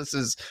real, this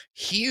is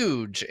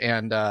huge.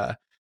 And I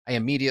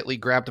immediately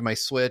grabbed my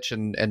Switch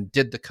and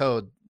did the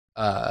code.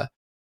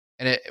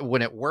 And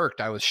when it worked,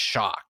 I was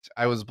shocked.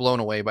 I was blown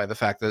away by the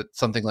fact that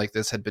something like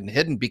this had been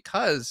hidden,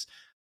 because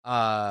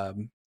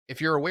if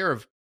you're aware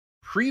of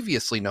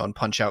previously known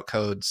Punch-Out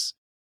codes,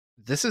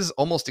 this is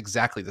almost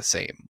exactly the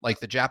same. Like,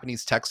 the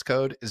Japanese text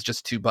code is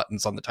just 2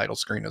 buttons on the title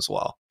screen as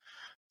well.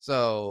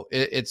 So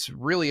it's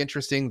really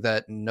interesting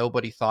that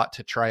nobody thought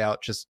to try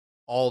out just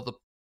all the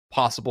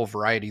possible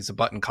varieties of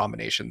button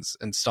combinations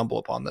and stumble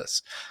upon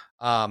this.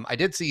 I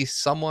did see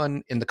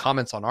someone in the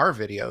comments on our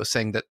video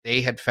saying that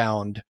they had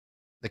found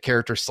the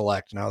character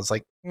select, and I was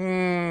like,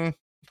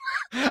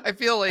 I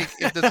feel like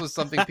if this was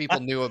something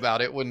people knew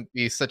about, it wouldn't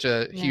be such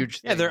a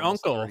huge thing. Yeah, their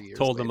uncle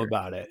told them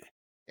about it.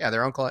 Yeah,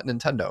 their uncle at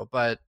Nintendo.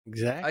 But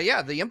exactly.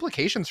 Yeah, the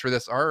implications for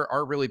this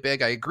are really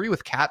big. I agree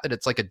with Kat that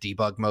it's like a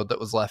debug mode that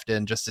was left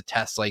in just to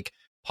test like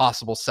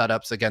possible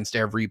setups against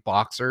every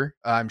boxer.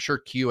 I'm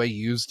sure QA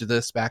used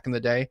this back in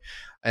the day,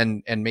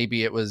 and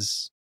maybe it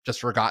was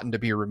just forgotten to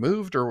be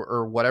removed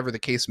or whatever the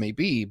case may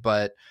be.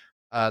 But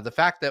the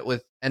fact that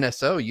with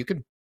NSO, you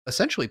could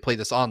essentially play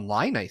this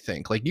online, I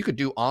think. Like, you could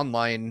do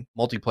online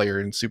multiplayer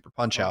in Super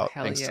Punch-Out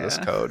thanks to this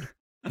code.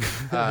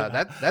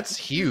 That's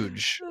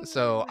huge.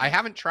 So I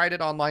haven't tried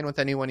it online with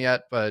anyone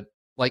yet, but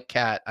like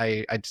Kat,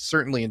 I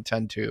certainly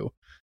intend to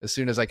as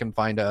soon as I can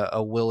find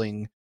a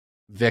willing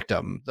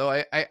victim. Though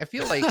I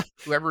feel like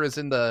whoever is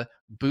in the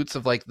boots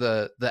of like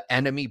the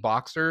enemy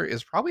boxer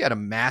is probably at a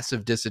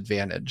massive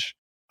disadvantage.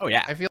 Oh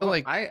yeah, I feel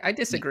like I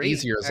disagree.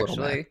 Easier is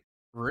actually.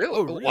 Really?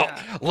 Oh,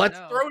 yeah. Let's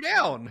throw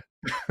down.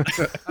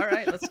 All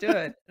right, let's do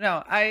it.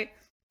 No, I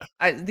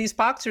these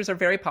boxers are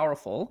very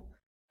powerful.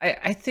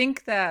 I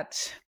think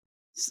that,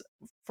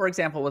 for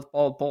example, with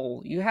Bald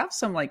Bull, you have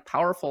some like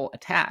powerful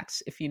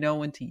attacks if you know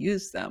when to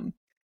use them.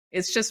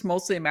 It's just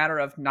mostly a matter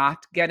of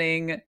not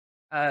getting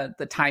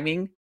the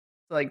timing,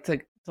 to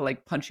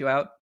like punch you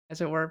out, as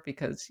it were,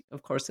 because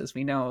of course, as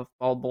we know, if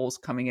Bald Bull's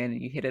coming in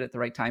and you hit it at the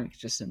right time, you can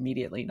just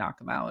immediately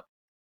knock him out.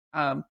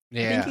 I think you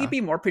Yeah. could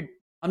be more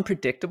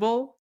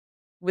unpredictable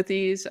with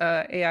these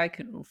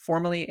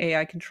formerly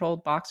AI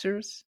controlled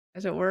boxers,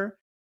 as it were.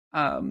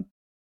 Um,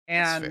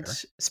 That's and fair.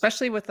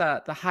 especially with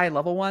the high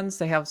level ones,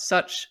 they have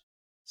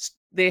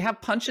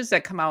punches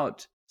that come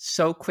out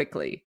so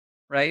quickly,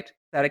 right?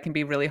 That it can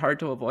be really hard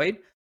to avoid.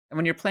 And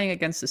when you're playing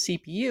against the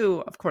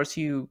CPU, of course,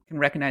 you can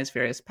recognize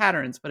various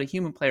patterns, but a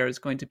human player is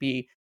going to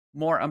be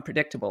more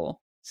unpredictable.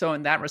 So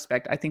in that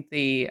respect, I think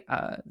the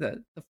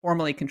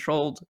formally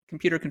controlled,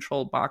 computer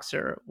controlled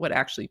boxer would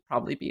actually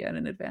probably be at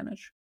an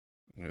advantage.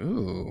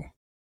 Ooh.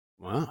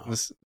 Wow.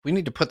 We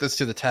need to put this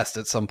to the test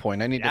at some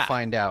point. I need to Yeah.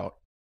 find out.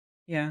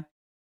 Yeah.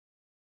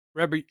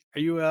 Reb, are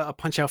you a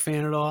Punch Out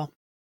fan at all?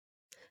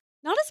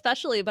 Not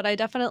especially, but I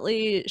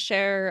definitely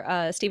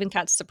share Stephen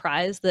Katz's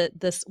surprise that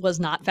this was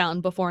not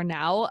found before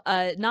now.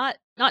 Not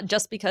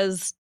just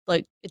because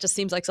like it just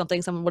seems like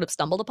something someone would have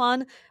stumbled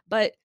upon,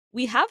 but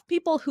we have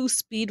people who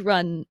speed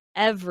run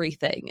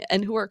everything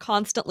and who are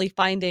constantly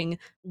finding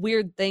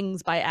weird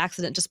things by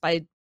accident just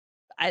by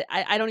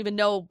I don't even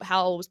know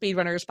how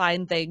speedrunners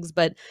find things,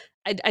 but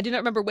I do not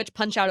remember which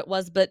Punch Out it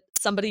was, but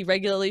somebody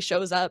regularly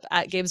shows up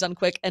at Games Done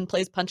Quick and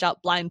plays Punch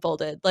Out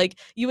blindfolded. Like,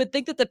 you would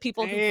think that the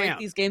people who break Damn.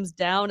 these games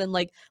down and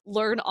like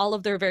learn all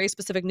of their very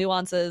specific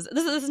nuances.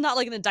 This is not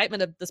like an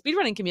indictment of the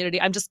speedrunning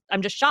community. I'm just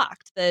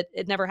shocked that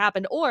it never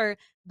happened, or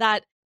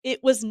that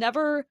it was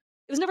never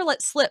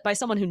let slip by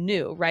someone who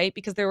knew, right?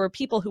 Because there were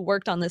people who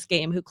worked on this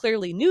game who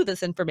clearly knew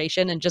this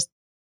information and just,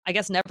 I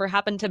guess, never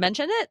happened to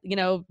mention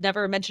it,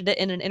 never mentioned it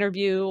in an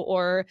interview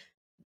or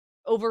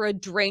over a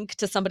drink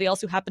to somebody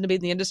else who happened to be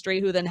in the industry,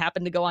 who then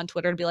happened to go on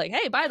Twitter and be like,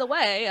 hey, by the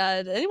way,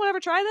 did anyone ever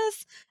try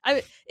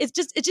this? It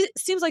just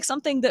seems like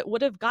something that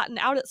would have gotten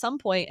out at some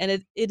point.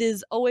 And it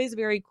is always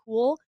very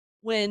cool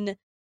when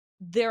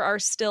there are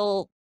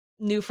still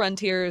new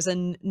frontiers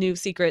and new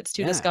secrets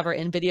to Yeah. discover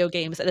in video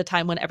games at a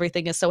time when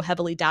everything is so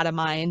heavily data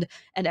mined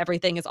and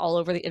everything is all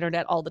over the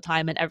internet all the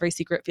time and every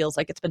secret feels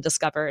like it's been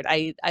discovered.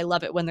 I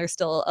love it when there's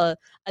still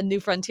a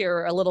new frontier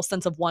or a little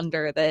sense of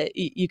wonder that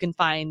you can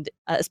find,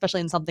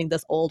 especially in something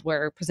this old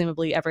where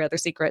presumably every other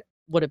secret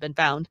would have been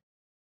found.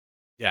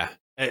 Yeah.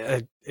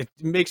 It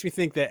makes me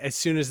think that as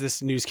soon as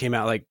this news came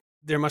out, like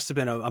there must have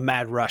been a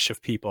mad rush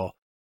of people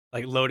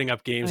like loading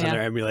up games Oh, on yeah.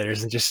 their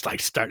emulators and just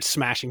like start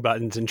smashing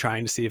buttons and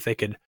trying to see if they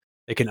can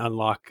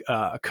unlock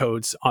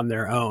codes on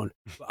their own.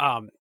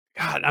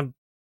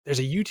 There's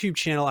a YouTube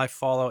channel I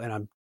follow and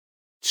I'm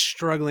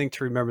struggling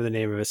to remember the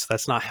name of it, so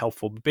that's not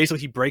helpful. But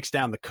basically, he breaks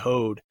down the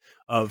code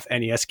of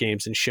NES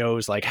games and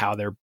shows like how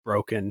they're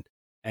broken,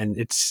 and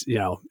it's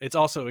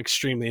also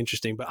extremely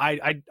interesting. But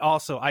I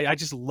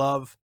just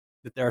love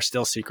that there are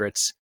still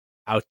secrets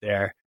out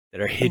there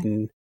that are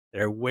hidden,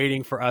 that are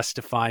waiting for us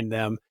to find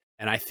them,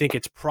 and I think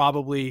it's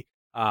probably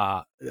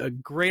a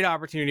great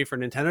opportunity for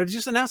Nintendo to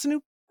just announce a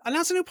new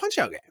Punch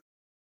Out game.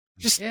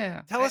 Just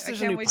Yeah. tell us I there's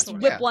a can't new wait Punch to Out.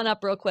 learn. Whip Yeah. one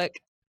up real quick.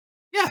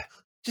 Yeah,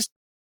 just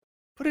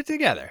put it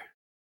together.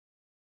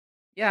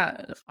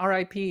 Yeah,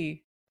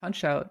 RIP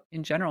Punch Out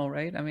in general,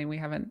 right? I mean, we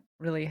haven't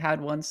really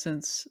had one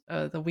since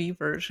the Wii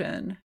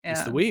version, It's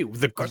the and Wii,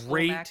 the of course,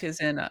 Little Mac great.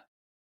 is in.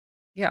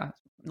 Yeah,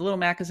 Little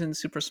Mac is in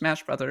Super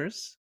Smash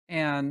Brothers,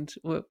 and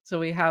so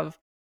we have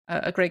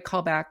a great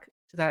callback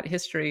to that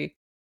history.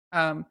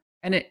 And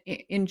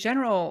in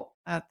general,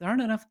 there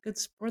aren't enough good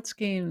sports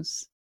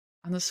games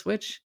on the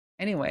Switch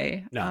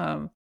anyway.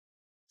 No.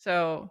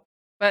 So,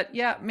 but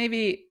yeah,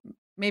 maybe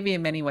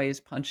in many ways,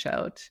 Punch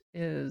Out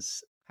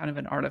is kind of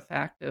an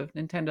artifact of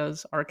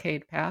Nintendo's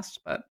arcade past.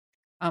 But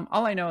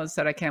all I know is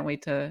that I can't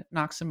wait to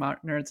knock some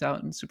nerds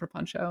out in Super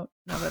Punch Out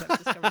now that I've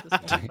discovered this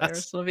multiplayer.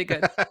 So it'll be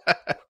good.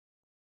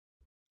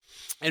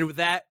 And with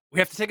that, we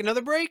have to take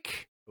another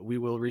break. But we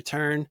will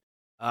return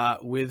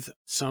with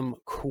some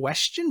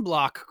question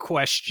block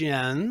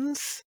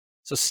questions.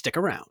 So stick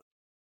around.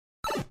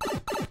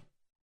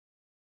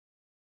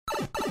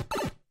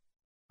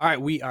 All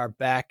right, we are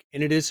back,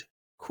 and it is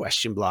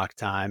question block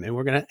time, and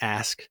we're going to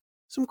ask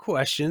some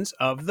questions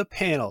of the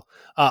panel.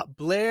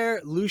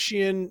 Blair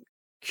Lucian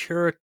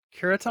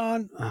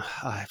Curaton,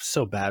 I'm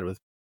so bad with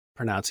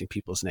pronouncing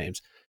people's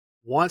names,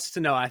 wants to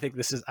know,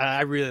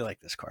 I really like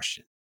this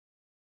question.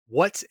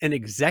 What's an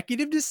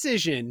executive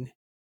decision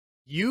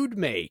you'd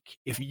make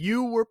if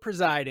you were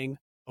presiding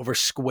over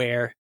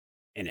Square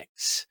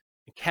Enix?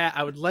 Kat,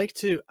 I would like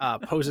to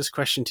pose this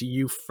question to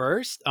you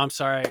first. I'm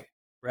sorry,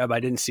 Reb,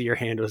 I didn't see your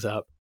hand was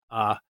up.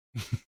 I'll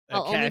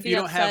Kat, only if be you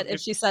don't upset have, if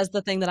she says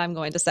the thing that I'm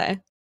going to say.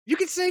 you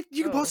can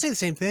both Oh. say the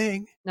same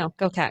thing. No,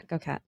 go Cat, go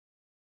Cat.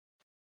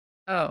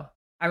 Oh,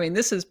 I mean,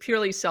 this is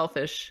purely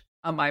selfish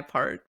on my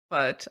part,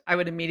 but I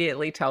would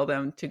immediately tell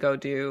them to go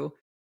do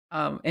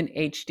an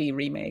HD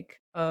remake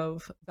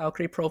of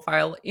Valkyrie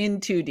Profile in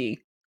 2D.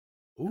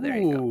 Ooh, There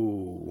you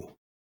go.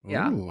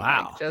 Yeah. Ooh,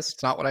 Wow. Like just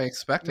It's not what I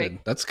expected.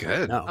 Make- That's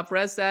good. No.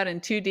 up-res that in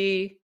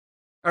 2D,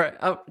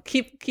 or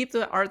keep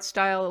the art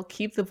style,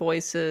 keep the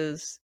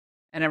voices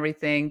and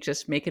everything.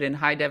 Just make it in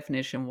high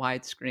definition,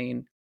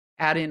 widescreen.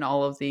 Add in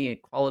all of the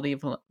quality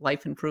of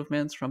life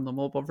improvements from the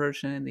mobile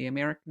version and the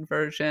American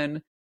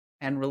version,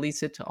 and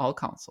release it to all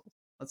consoles.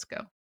 Let's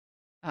go.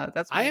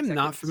 That's my I am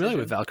not executive familiar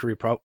with decision.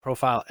 Valkyrie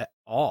Profile at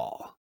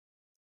all.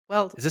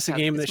 Well, Is this a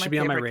game that it's should be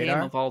on my favorite radar?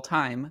 game of all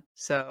time.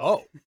 So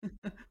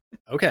Oh,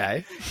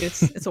 okay.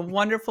 it's a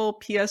wonderful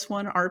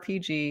PS1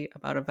 RPG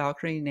about a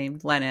Valkyrie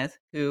named Lenneth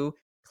who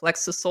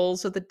collects the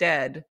souls of the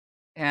dead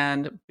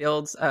and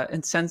builds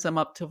and sends them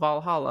up to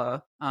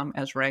Valhalla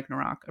as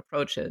Ragnarok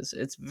approaches.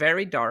 It's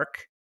very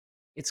dark.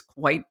 It's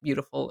quite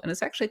beautiful, and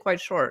it's actually quite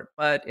short,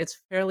 but it's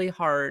fairly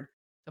hard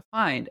to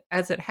find.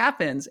 As it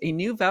happens, a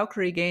new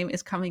Valkyrie game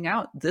is coming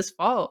out this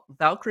fall,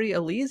 Valkyrie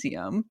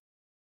Elysium.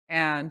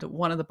 And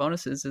one of the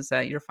bonuses is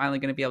that you're finally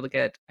going to be able to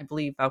get, I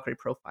believe, Valkyrie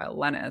Profile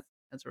Lenneth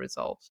as a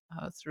result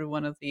through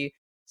one of the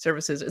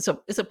services. It's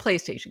a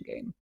PlayStation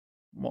game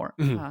more.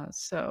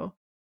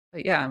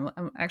 But yeah,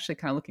 I'm actually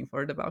kind of looking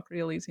forward to Valkyrie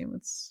Elysium.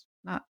 It's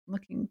not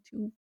looking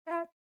too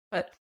bad,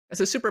 but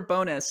as a super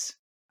bonus,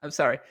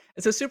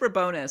 it's a super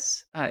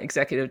bonus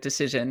executive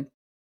decision.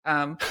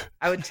 I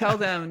would tell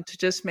them to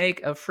just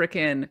make a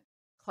frickin'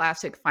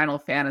 classic Final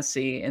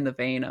Fantasy in the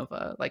vein of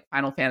like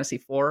Final Fantasy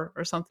IV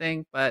or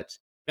something, but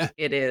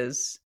it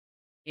is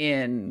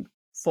in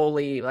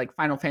fully like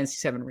Final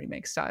Fantasy VII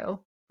remake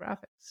style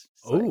graphics.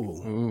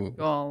 Oh,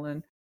 Go all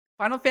in.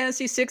 Final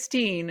Fantasy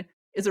 16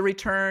 is a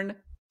return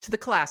to the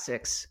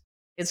classics.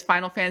 It's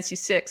Final Fantasy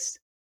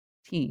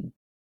 16.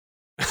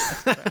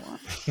 That's what I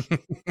want.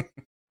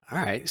 all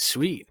right,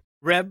 sweet.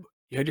 Reb,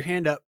 you had your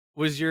hand up.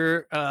 Was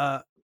your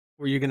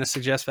were you going to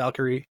suggest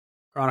Valkyrie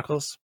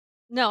Chronicles?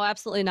 No,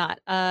 absolutely not.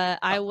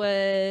 I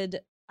would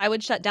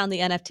shut down the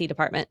NFT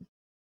department.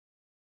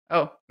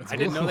 Oh, I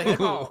didn't know they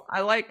had. Oh,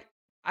 I like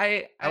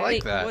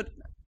that. Would,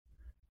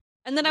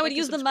 And then I I'd would like to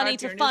use the money subscribe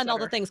to to your fund all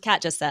the newsletter. things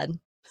Kat just said.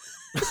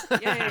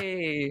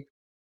 yay!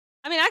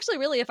 I mean, actually,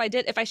 really, if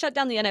I shut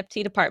down the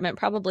NFT department,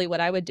 probably what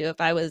I would do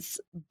if I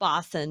was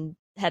boss and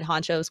head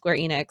honcho of Square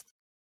Enix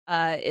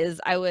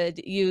is I would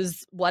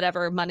use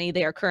whatever money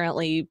they are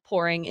currently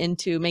pouring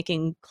into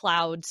making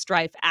Cloud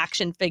Strife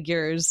action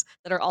figures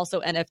that are also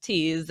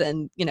NFTs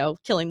and,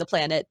 killing the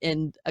planet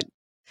in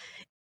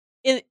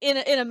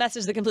a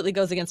message that completely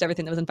goes against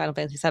everything that was in Final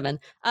Fantasy VII.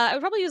 I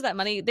would probably use that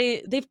money.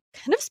 They've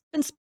kind of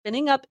been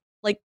spinning up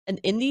like an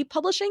indie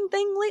publishing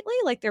thing lately,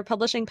 like they're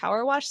publishing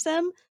Power Wash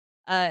Sim.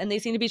 And they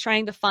seem to be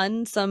trying to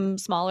fund some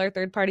smaller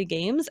third-party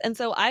games. And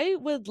so I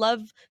would love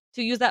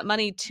to use that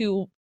money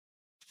to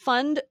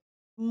fund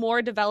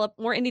more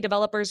indie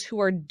developers who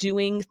are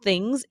doing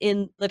things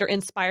that are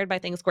inspired by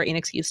things Square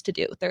Enix used to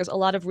do. There's a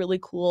lot of really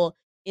cool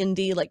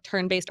indie like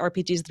turn-based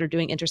RPGs that are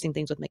doing interesting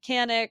things with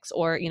mechanics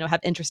or, have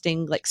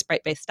interesting like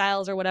sprite-based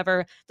styles or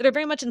whatever that are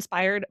very much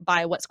inspired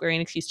by what Square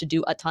Enix used to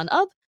do a ton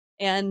of.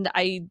 And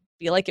I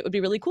feel like it would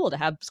be really cool to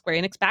have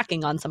Square Enix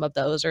backing on some of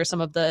those or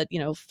some of the,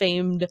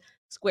 famed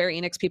Square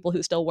Enix people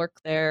who still work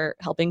there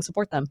helping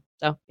support them.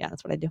 So yeah,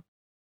 that's what I do.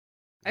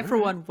 I, for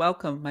one,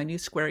 welcome my new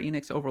Square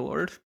Enix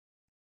overlord.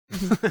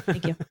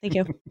 Thank you. Thank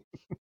you.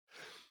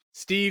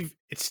 Steve,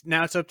 it's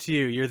up to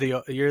you.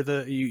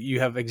 You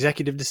have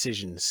executive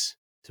decisions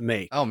to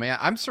make. Oh man,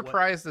 I'm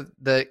surprised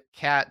that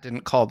Kat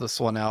didn't call this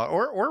one out,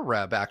 or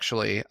Reb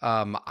actually.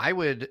 I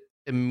would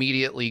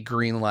immediately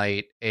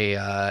greenlight a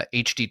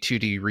HD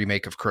 2D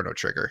remake of Chrono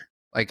Trigger.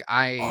 Like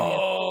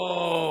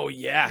Oh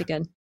yeah, Pretty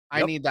good.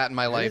 I need that in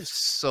my life is.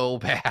 so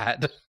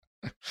bad.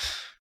 Yeah,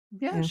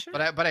 Yeah. sure.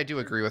 But I do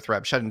agree with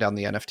Reb. Shutting down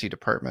the NFT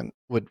department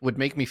would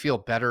make me feel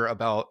better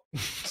about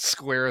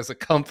Square as a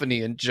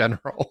company in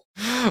general.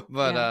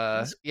 But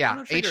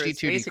Chrono Trigger HD is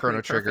 2D basically Chrono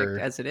perfect Trigger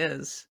as it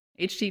is.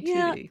 HD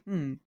 2D.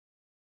 Yeah.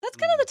 That's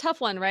kind of the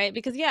tough one, right?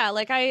 Because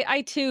like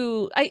I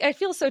too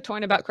feel so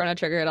torn about Chrono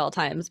Trigger at all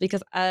times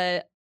because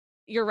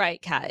you're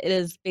right, Kat. It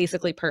is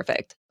basically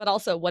perfect. But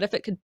also, what if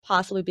it could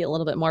possibly be a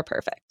little bit more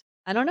perfect?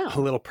 I don't know. a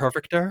little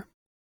perfecter.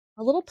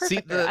 A little See,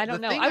 perfecter. I the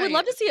don't know. thing I would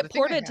love to see the it thing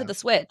I ported to have- the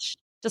Switch,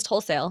 just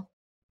wholesale.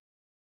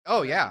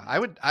 Oh yeah,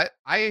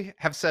 I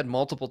have said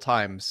multiple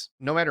times,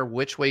 no matter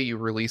which way you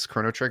release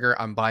Chrono Trigger,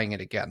 I'm buying it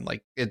again.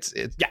 Like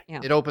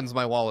it opens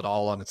my wallet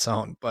all on its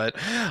own. But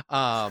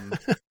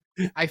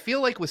I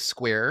feel like with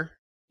Square,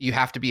 you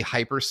have to be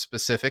hyper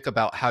specific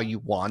about how you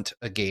want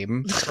a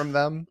game from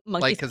them.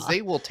 Monkey Like, because saw.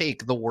 they will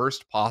take the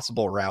worst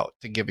possible route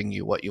to giving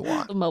you what you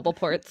want. The mobile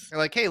ports. They're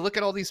like, hey, look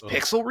at all these Ugh.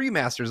 pixel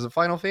remasters of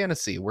Final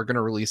Fantasy. We're going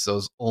to release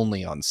those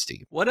only on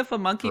Steam. What if a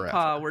monkey Forever.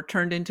 paw were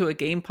turned into a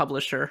game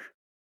publisher?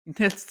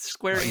 It's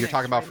Square You're Enix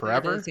talking about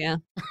right there. forever?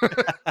 There it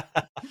is,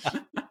 yeah.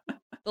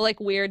 The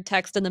like weird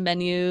text in the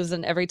menus,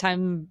 and every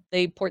time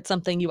they port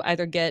something, you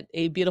either get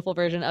a beautiful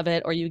version of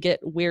it or you get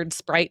weird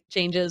sprite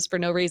changes for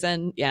no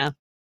reason. Yeah.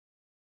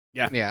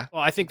 Yeah.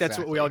 Well, I think that's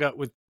what we all got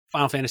with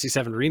Final Fantasy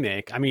VII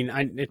Remake. I mean,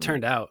 it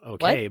turned out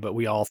okay, but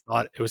we all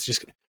thought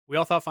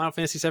Final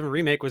Fantasy VII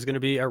Remake was going to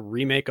be a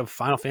remake of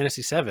Final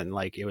Fantasy VII.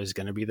 Like it was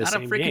going to be the Not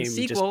same a freaking game.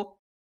 sequel.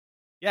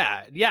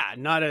 Yeah.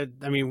 Not a.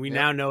 I mean, we Yep.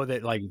 now know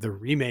that like the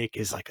remake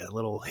is like a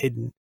little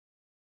hidden.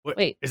 What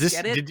Wait, is this?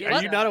 Get it? Get Are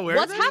it? you not aware?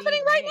 what's of this?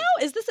 happening right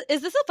now? Is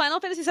this a Final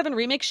Fantasy VII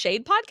Remake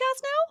Shade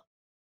podcast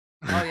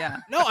now? Oh yeah.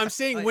 No, I'm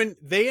saying Like- when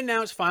they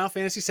announced Final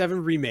Fantasy VII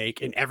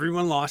Remake and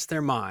everyone lost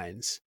their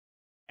minds,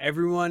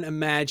 everyone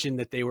imagined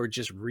that they were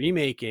just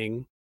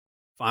remaking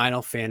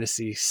Final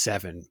Fantasy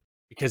VII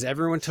because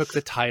everyone took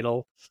the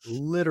title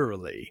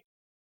literally.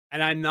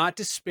 And I'm not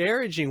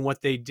disparaging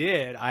what they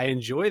did. I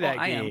enjoy that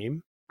I am.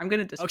 game. I'm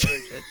gonna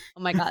discourage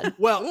Oh my god.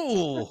 Well,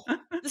 Ooh. it.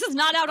 This is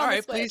not out All on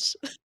right, the Switch.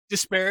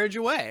 disparage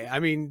away. I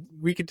mean,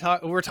 we could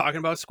talk. We're talking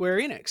about Square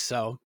Enix,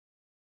 so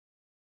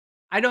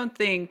I don't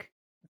think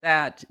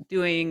that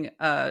doing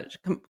a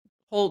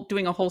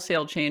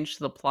wholesale change to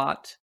the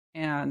plot,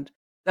 and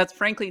that's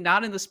frankly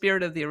not in the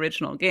spirit of the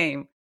original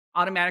game,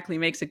 automatically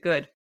makes it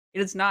good.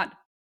 It is not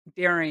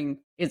daring,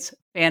 it's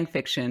fan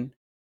fiction.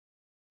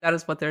 That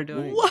is what they're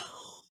doing.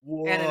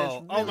 Whoa. And it is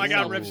oh my really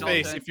God, Rip's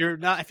face!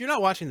 self-indulgent. If you're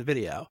not watching the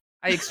video,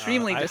 I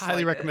extremely I dislike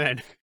highly it.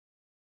 recommend.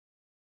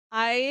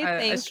 I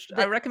think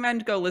I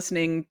recommend go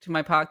listening to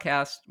my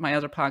podcast, my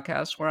other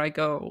podcast, where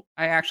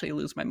I actually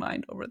lose my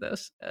mind over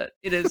this.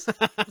 It's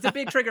a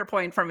big trigger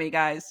point for me,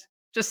 guys.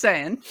 Just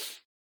saying.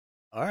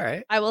 All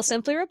right. I will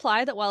simply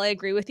reply that while I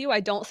agree with you, I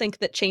don't think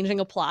that changing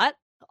a plot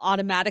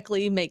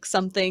automatically makes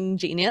something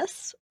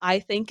genius. I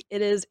think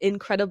it is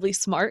incredibly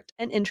smart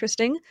and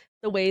interesting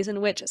the ways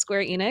in which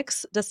Square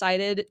Enix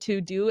decided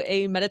to do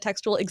a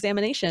metatextual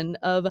examination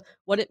of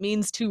what it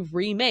means to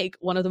remake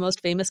one of the most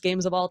famous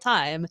games of all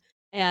time,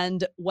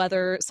 and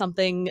whether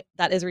something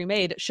that is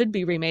remade should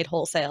be remade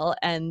wholesale,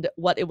 and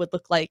what it would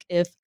look like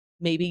if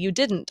maybe you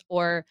didn't,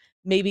 or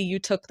maybe you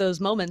took those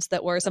moments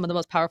that were some of the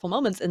most powerful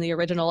moments in the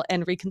original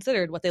and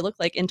reconsidered what they look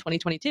like in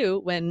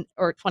 2022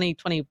 or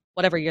 2020,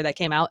 whatever year that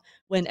came out,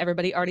 when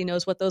everybody already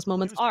knows what those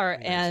moments was are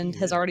 2019, and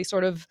has yeah. already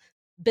sort of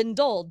been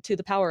dulled to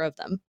the power of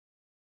them.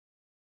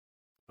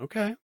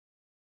 Okay.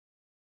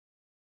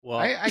 Well,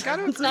 I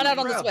gotta It's not agree out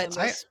on with the Rob.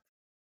 Switch.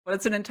 But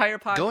it's an entire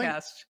Going-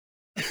 podcast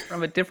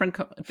from a different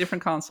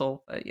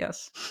console. But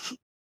yes.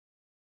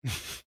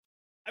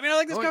 I mean, I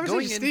like this Going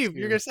conversation. Steve,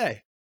 you're into- gonna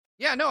say?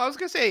 Yeah, no, I was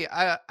gonna say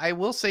I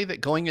will say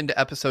that going into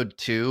episode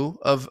 2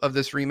 of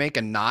this remake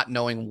and not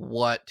knowing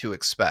what to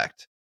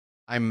expect,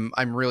 I'm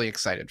really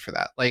excited for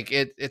that. Like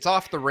it's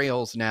off the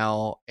rails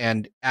now,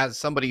 and as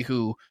somebody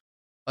who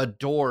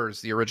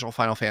adores the original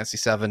Final Fantasy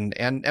VII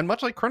and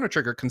much like Chrono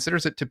Trigger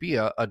considers it to be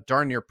a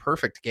darn near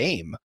perfect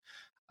game,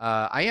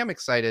 I am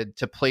excited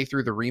to play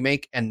through the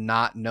remake and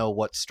not know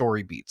what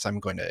story beats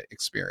I'm going to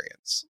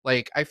experience.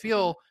 Like I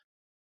feel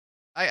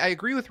I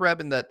agree with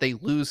Reb in that they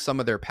lose some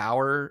of their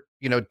power,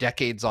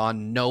 decades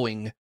on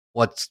knowing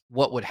what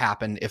would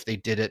happen if they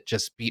did it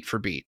just beat for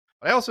beat.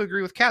 But I also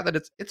agree with Kat that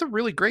it's a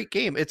really great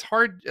game. It's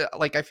hard,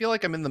 like I feel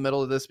like I'm in the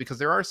middle of this because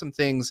there are some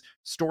things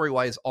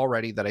story-wise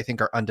already that I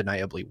think are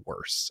undeniably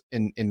worse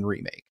in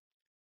remake.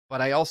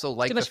 But I also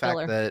like Too the much fact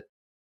filler. that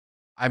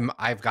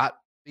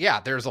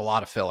there's a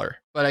lot of filler,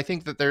 but I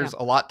think that there's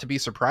a lot to be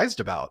surprised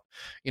about.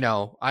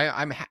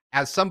 I'm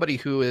as somebody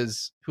who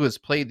has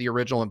played the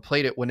original and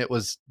played it when it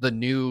was the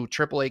new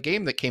AAA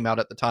game that came out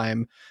at the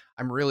time.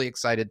 I'm really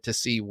excited to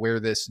see where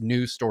this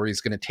new story is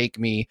going to take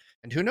me,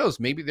 and who knows,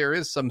 maybe there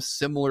is some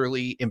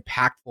similarly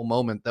impactful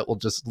moment that will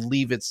just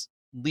leave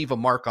a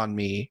mark on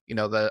me,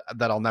 that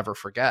I'll never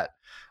forget.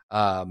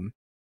 I'm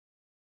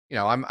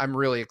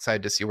really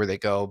excited to see where they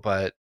go,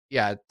 but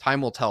yeah,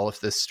 time will tell if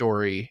this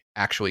story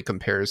actually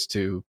compares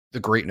to the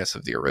greatness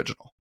of the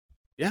original.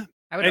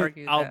 I would And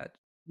argue that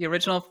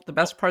the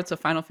best parts of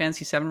Final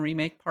Fantasy VII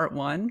Remake Part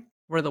 1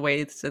 were the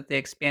ways that they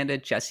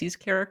expanded Jesse's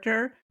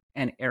character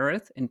and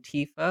Aerith and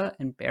Tifa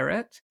and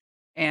Barrett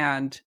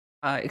and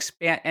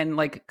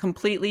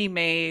completely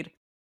made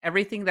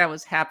everything that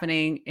was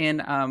happening in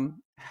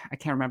I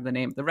can't remember the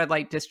name, the Red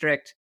Light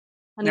District,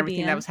 and Honeybee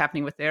everything that Inn. was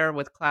happening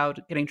with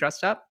Cloud getting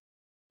dressed up.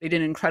 They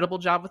did an incredible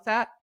job with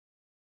that.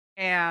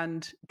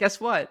 And guess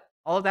what?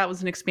 All of that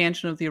was an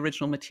expansion of the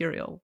original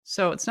material.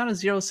 So it's not a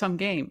zero-sum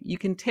game. You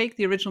can take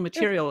the original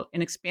material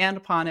and expand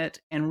upon it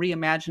and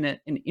reimagine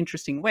it in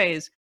interesting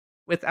ways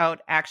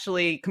without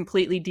actually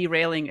completely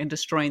derailing and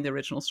destroying the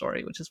original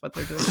story, which is what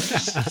they're doing.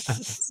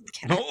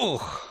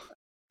 Oh,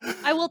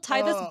 I will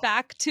tie this Oh.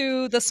 back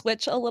to the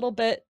Switch a little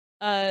bit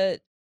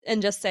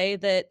and just say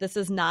that this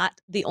is not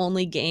the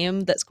only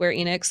game that Square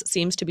Enix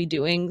seems to be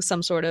doing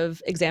some sort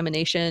of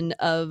examination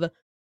of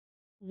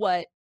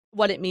what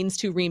it means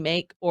to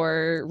remake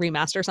or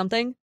remaster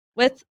something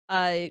with.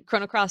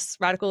 Chrono Cross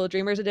Radical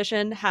Dreamers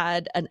Edition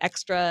had an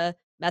extra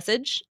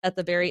message at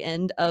the very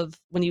end of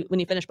when you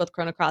finish both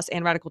Chrono Cross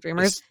and Radical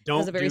Dreamers. Just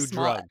don't a very do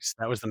small- drugs.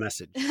 That was the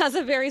message. It has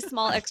a very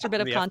small extra bit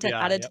of The content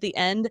FBI, added to yep. the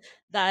end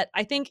that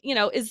I think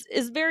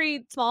is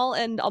very small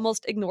and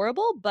almost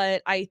ignorable,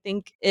 but I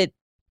think it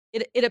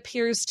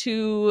appears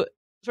to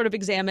sort of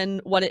examine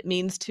what it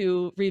means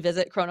to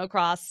revisit Chrono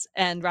Cross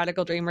and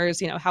Radical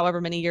Dreamers,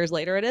 however many years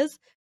later it is,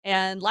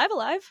 and Live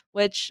Alive,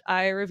 which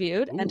I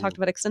reviewed and talked Ooh.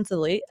 about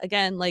extensively.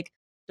 Again,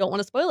 don't want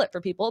to spoil it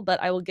for people,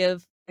 but I will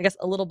give, I guess,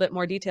 a little bit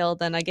more detail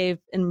than I gave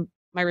in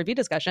my review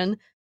discussion,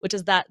 which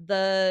is that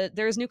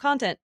there is new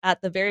content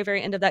at the very,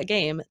 very end of that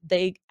game.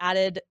 They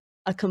added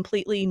a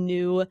completely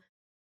new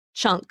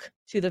chunk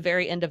to the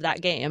very end of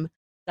that game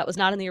that was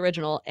not in the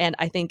original, and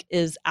I think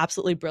is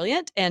absolutely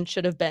brilliant and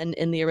should have been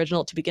in the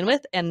original to begin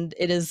with. And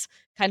it is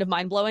kind of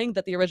mind-blowing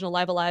that the original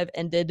Live Alive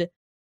ended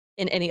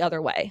in any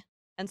other way.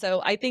 And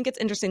so I think it's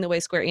interesting the way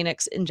Square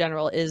Enix in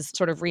general is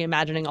sort of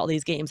reimagining all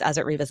these games as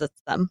it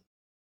revisits them.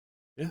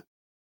 Yeah.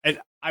 And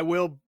I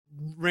will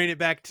rein it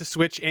back to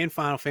Switch and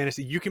Final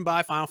Fantasy. You can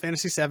buy Final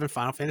Fantasy 7,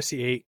 Final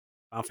Fantasy 8,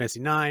 Final Fantasy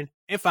 9,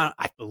 and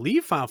I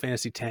believe Final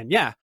Fantasy 10.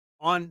 Yeah,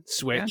 on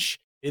Switch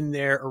in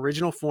their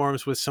original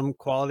forms with some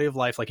quality of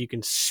life. Like you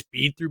can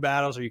speed through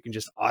battles, or you can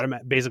just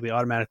basically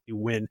automatically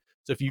win.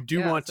 So if you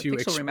do want to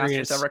if Pixel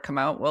experience, remasters ever come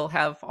out, we'll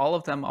have all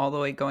of them all the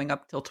way going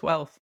up till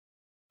 12.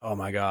 Oh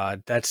my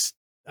God,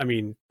 I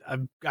mean,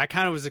 I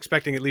kind of was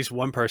expecting at least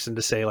one person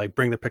to say like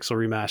bring the Pixel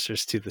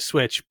remasters to the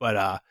Switch,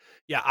 but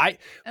yeah,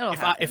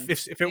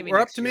 if it were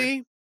up to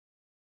me,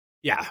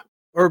 yeah,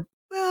 or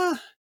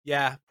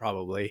yeah,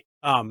 probably.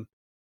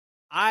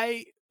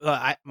 My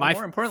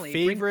more importantly,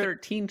 favorite... bring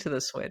 13 to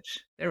the Switch.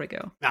 There we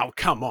go. Now,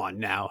 come on,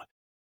 now,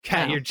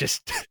 Kat, Wow. you're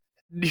just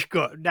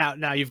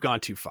now you've gone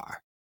too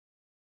far.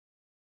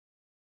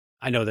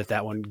 I know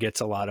that one gets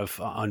a lot of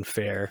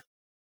unfair.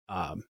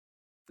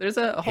 There's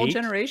a whole hate?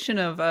 generation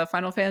of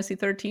Final Fantasy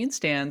 13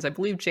 stands. I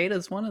believe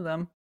Jada's one of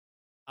them.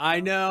 I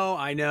know.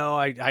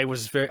 I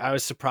was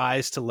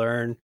surprised to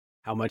learn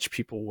how much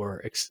people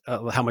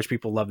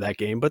love that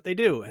game, but they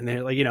do, and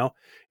they're like, and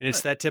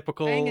it's that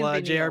typical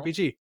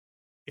JRPG.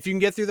 If you can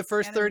get through the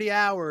first 30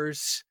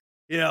 hours,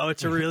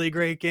 it's a really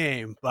great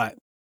game. But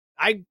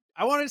I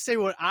wanted to say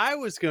what I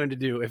was going to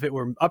do if it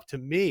were up to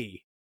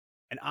me,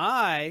 and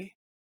I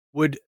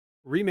would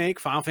remake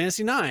Final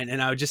Fantasy 9,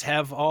 and I would just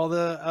have all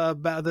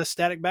the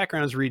static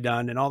backgrounds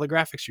redone and all the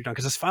graphics redone,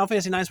 because Final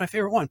Fantasy 9 is my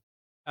favorite one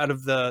out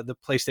of the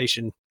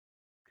PlayStation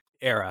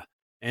era.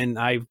 And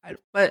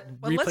but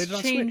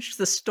let's change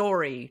the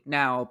story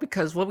now,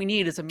 because what we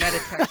need is a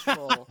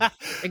metatextual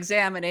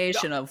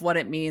examination of what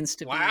it means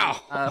to be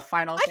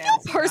Final Fantasy. I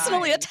feel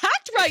personally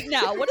attacked right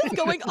now. What is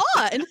going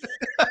on?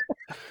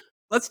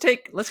 Let's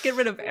get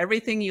rid of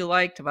everything you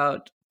liked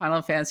about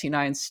Final Fantasy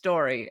IX's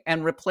story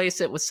and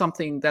replace it with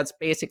something that's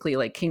basically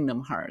like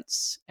Kingdom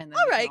Hearts. And then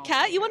all right,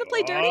 Kat, you want to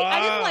play dirty?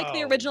 I didn't like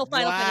the original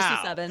Final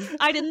Fantasy VII.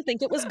 I didn't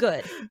think it was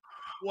good.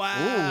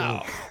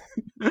 Wow.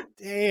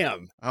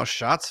 Damn. Oh,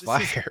 shots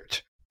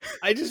fired.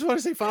 I just want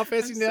to say Final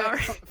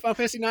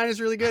Fantasy 9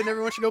 is really good, and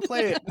everyone should go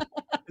play it.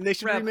 And they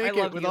should remake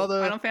it with all the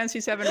Final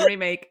Fantasy VII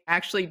remake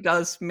actually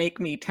does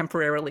make me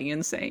temporarily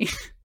insane.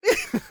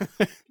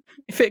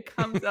 If it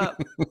comes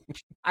up,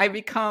 I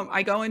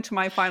go into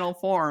my final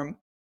form,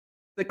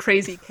 the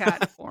crazy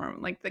cat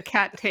form. Like the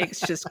cat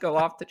takes just go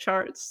off the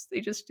charts.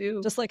 They just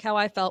do. Just like how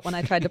I felt when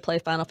I tried to play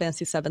Final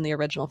Fantasy VII, the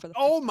original, for the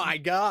Oh my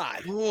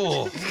God.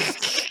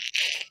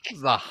 This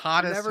is the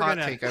hottest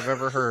take I've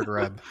ever heard,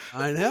 Reb.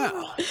 I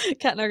know.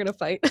 Kat and I are gonna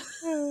fight.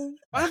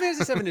 Final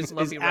Fantasy VII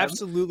is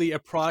absolutely a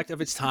product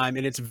of its time,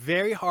 and it's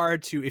very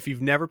hard to, if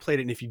you've never played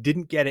it and if you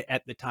didn't get it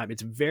at the time,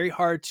 it's very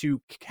hard to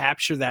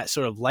capture that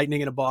sort of lightning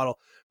in a bottle,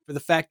 for the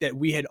fact that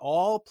we had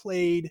all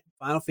played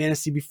Final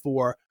Fantasy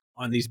before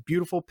on these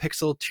beautiful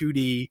pixel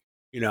 2D.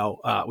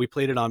 We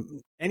played it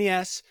on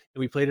NES and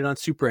we played it on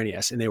Super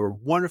NES, and they were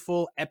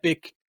wonderful,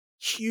 epic,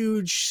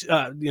 huge,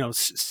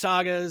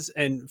 sagas.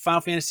 And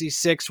Final Fantasy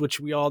VI, which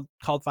we all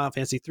called Final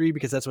Fantasy 3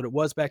 because that's what it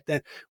was back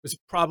then, was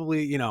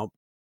probably,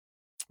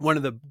 one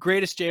of the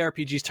greatest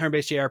JRPGs,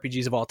 turn-based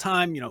JRPGs of all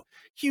time.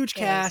 Huge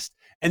cast.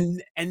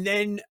 And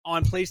then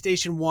on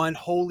PlayStation 1,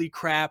 holy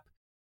crap,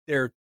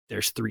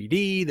 there's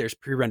 3D, there's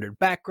pre-rendered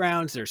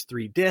backgrounds, there's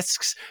 3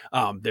 discs,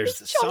 there's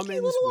the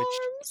summons,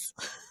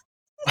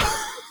 which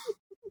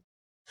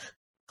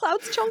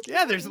Cloud's chunky.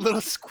 Yeah, there's a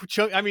little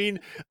chunk. I mean,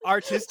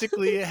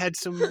 artistically, it had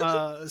some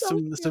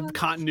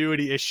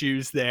continuity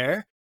issues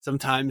there.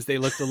 Sometimes they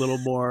looked a little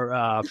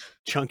more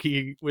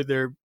chunky with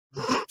their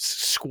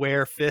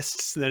square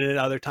fists than at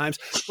other times.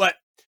 But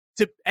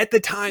at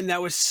the time,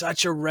 that was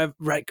such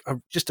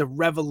just a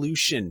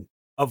revolution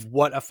of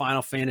what a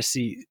Final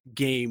Fantasy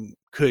game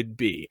could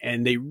be,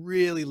 and they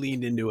really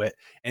leaned into it,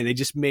 and they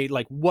just made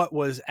like what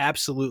was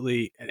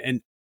absolutely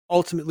an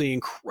ultimately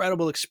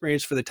incredible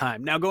experience for the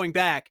time. Now, going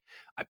back,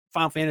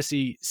 Final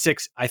Fantasy VI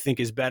I think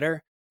is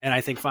better, and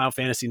I think Final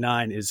Fantasy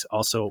IX is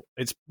also,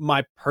 it's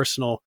my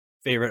personal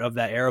favorite of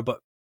that era. But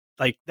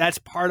like that's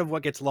part of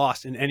what gets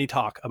lost in any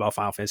talk about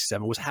Final Fantasy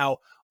VII, was how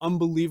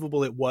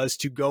unbelievable it was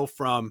to go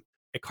from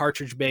a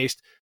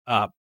cartridge-based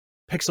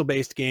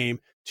pixel-based game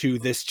to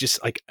this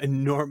just like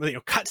enormous,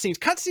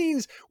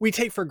 cutscenes we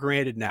take for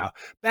granted now.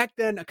 Back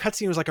then, a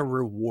cutscene was like a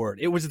reward.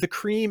 It was the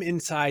cream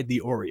inside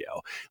the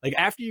Oreo. Like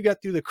after you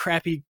got through the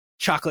crappy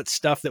chocolate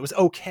stuff that was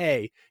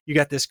okay, you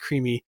got this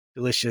creamy,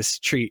 delicious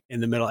treat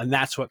in the middle, and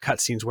that's what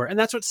cutscenes were, and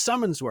that's what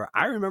summons were.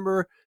 I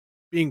remember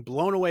being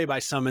blown away by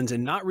summons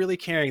and not really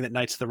caring that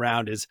Knights of the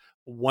Round is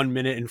 1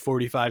 minute and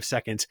 45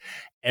 seconds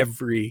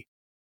every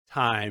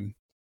time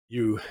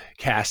you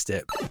cast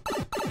it.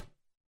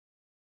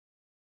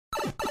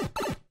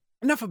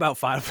 enough about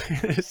Final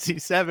Fantasy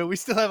VII. We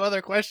still have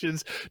other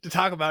questions to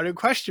talk about in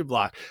Question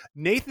Block.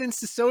 Nathan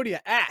Sisodia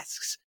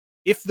asks,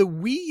 if the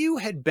Wii U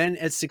had been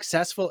as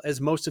successful as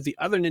most of the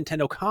other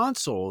Nintendo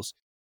consoles,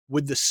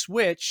 would the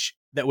Switch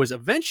that was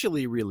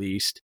eventually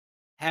released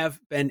have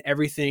been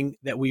everything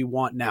that we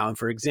want now? And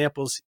for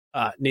examples,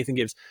 Nathan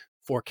gives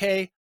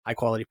 4K, high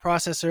quality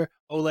processor,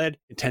 OLED,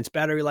 intense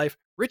battery life,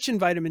 rich in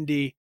vitamin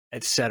D,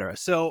 etc.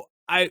 So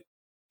I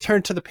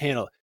turn to the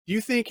panel. Do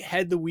you think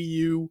had the Wii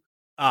U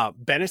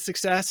been a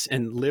success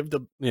and lived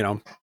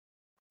a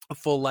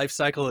full life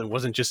cycle and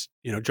wasn't just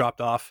dropped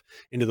off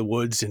into the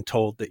woods and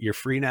told that you're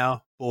free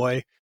now,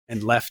 boy,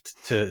 and left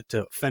to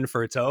fend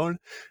for its own,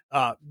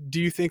 do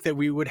you think that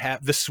we would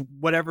have this,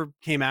 whatever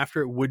came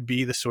after it would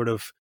be the sort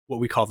of what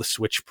we call the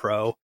Switch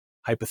Pro,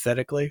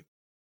 hypothetically?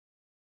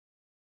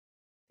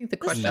 I think the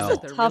question No.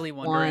 that they're really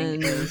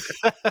wondering is,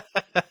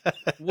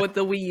 would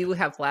the Wii U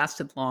have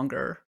lasted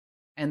longer,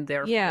 and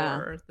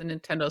therefore the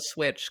Nintendo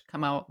Switch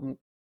come out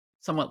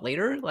somewhat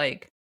later?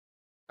 Like,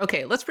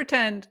 okay, let's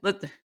pretend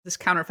this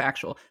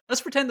counterfactual. Let's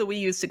pretend the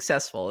Wii U is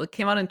successful. It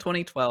came out in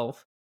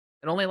 2012.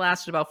 It only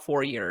lasted about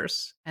 4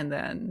 years, and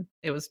then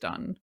it was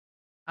done.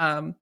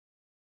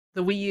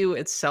 The Wii U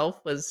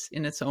itself was,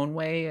 in its own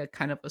way, a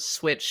kind of a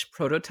Switch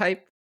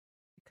prototype,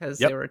 because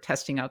they were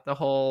testing out the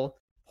whole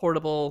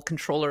portable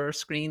controller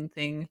screen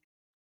thing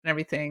and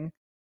everything.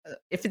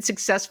 If it's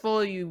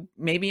successful, you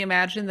maybe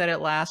imagine that it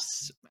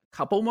lasts a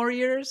couple more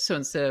years. So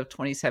instead of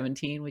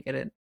 2017, we get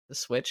the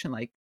Switch in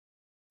like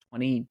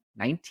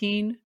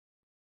 2019,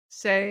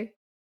 say.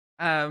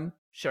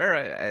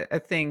 Sure, I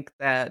think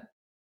that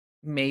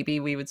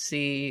maybe we would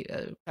see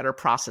a better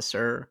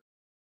processor.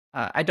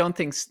 I don't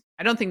think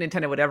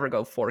Nintendo would ever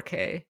go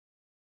 4K.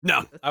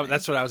 No,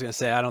 that's what I was going to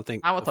say. I don't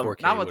think not with the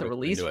 4K not with the would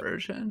release do it.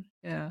 version.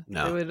 Yeah,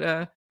 No. they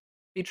would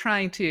be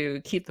trying to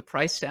keep the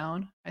price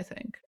down. I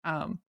think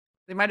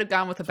they might have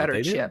gone with a That's what better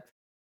they do. chip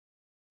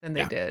than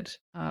they Yeah. did,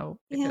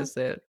 because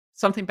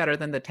something better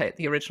than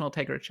the original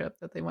Tegra chip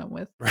that they went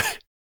with.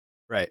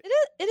 Right.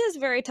 It is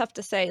very tough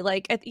to say.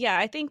 Like,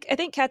 I think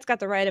Kat's got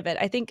the right of it.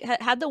 I think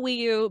had the Wii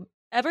U,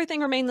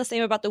 everything remained the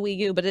same about the Wii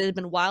U, but it had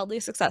been wildly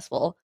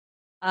successful.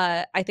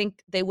 I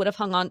think they would have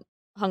hung on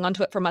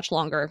to it for much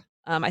longer.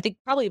 I think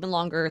probably even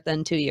longer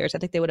than 2 years. I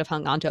think they would have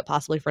hung on to it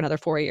possibly for another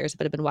 4 years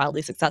if it had been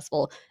wildly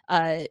successful.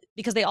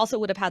 Because they also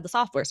would have had the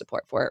software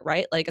support for it,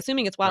 right? Like,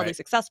 assuming it's wildly Right.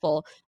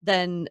 successful,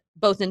 then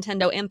both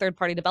Nintendo and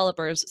third-party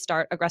developers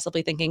start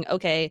aggressively thinking,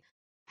 okay,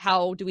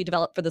 how do we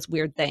develop for this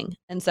weird thing?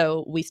 And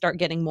so we start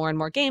getting more and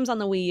more games on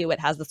the Wii U. It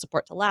has the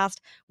support to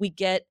last. We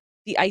get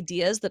the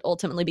ideas that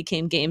ultimately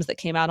became games that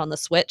came out on the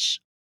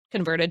Switch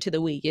converted to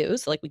the Wii U.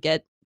 So like we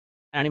get,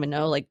 I don't even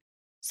know, like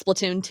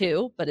Splatoon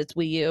 2, but it's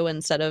Wii U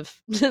instead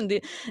of it's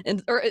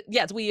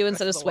Wii U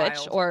instead of of the Switch,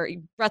 Wild. or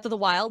Breath of the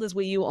Wild is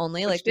Wii U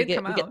only. Which Like we did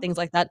come get out. things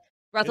like that.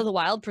 Breath Yeah. of the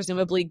Wild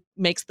presumably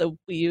makes the Wii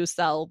U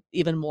sell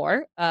even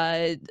more.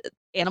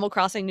 Animal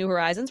Crossing New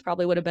Horizons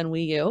probably would have been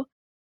Wii U.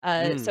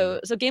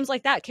 So games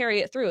like that carry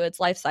it through its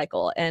life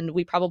cycle, and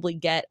we probably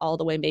get all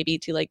the way maybe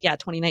to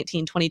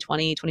 2019,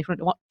 2020,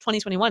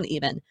 2021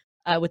 even,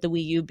 with the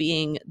Wii U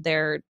being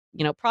their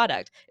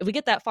product. If we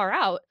get that far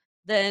out,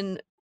 then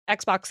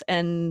Xbox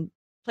and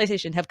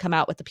PlayStation have come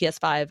out with the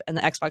PS5 and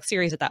the Xbox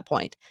Series at that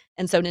point.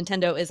 And so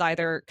Nintendo is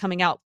either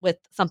coming out with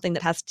something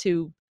that has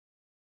to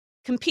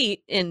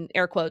compete in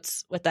air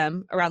quotes with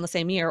them around the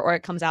same year, or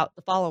it comes out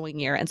the following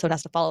year, and so it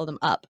has to follow them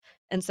up.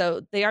 And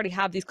so they already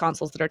have these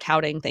consoles that are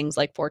touting things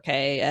like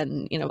 4K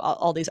and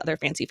all these other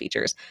fancy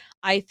features.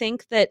 I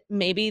think that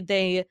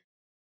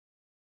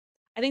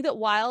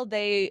while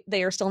they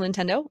are still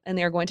Nintendo and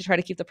they are going to try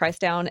to keep the price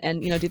down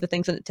and do the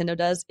things that Nintendo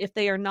does, if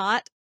they are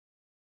not,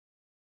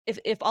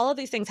 if all of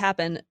these things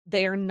happen,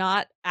 they are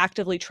not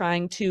actively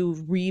trying to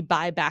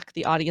re-buy back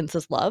the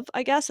audience's love,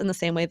 I guess, in the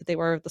same way that they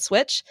were with the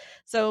Switch.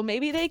 So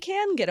maybe they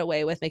can get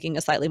away with making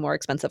a slightly more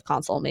expensive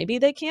console. Maybe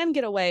they can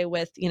get away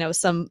with,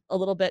 a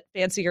little bit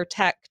fancier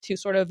tech to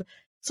sort of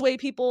sway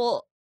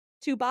people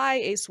to buy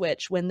a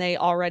Switch when they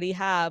already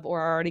have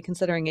or are already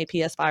considering a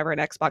PS5 or an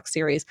Xbox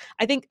Series.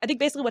 I think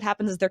basically what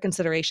happens is their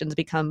considerations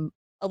become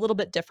a little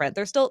bit different.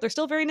 They're still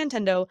very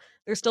Nintendo.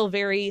 They're still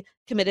very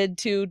committed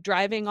to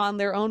driving on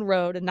their own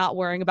road and not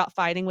worrying about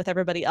fighting with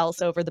everybody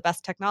else over the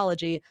best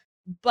technology.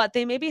 But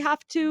they maybe have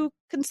to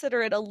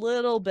consider it a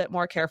little bit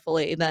more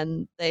carefully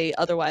than they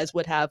otherwise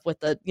would have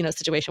with the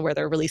situation where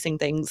they're releasing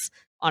things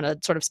on a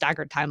sort of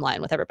staggered timeline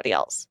with everybody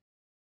else.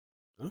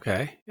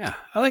 Okay. Yeah,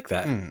 I like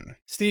that.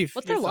 Steve,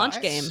 What's your their launch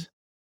thoughts? game?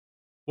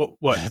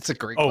 What? That's a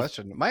great Oh.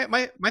 question.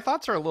 My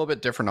thoughts are a little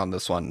bit different on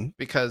this one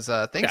because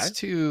thanks Okay.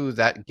 to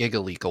that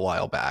Giga leak a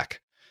while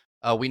back,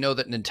 we know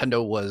that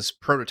Nintendo was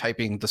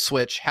prototyping the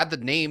Switch, had the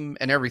name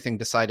and everything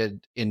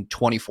decided in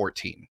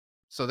 2014.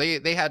 So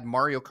they had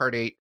Mario Kart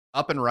 8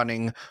 up and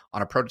running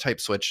on a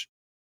prototype Switch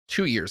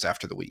 2 years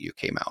after the Wii U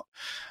came out.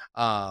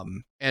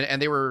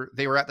 And they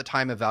were at the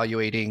time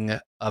evaluating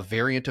a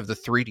variant of the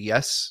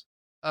 3DS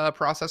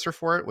processor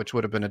for it, which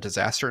would have been a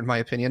disaster in my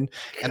opinion,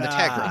 and the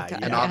Tegra.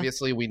 God, And yeah.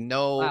 obviously we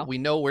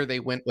know where they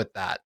went with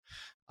that.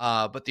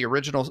 But the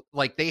original,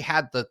 like they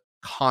had the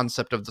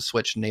concept of the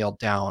Switch nailed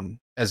down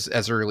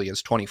as early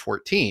as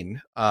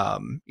 2014.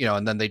 And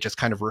then they just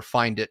kind of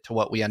refined it to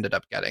what we ended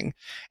up getting.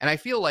 And I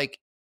feel like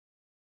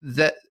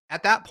that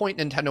at that point,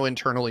 Nintendo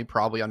internally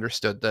probably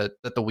understood that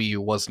the Wii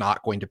U was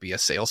not going to be a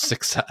sales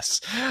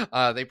success.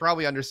 They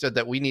probably understood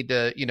that we need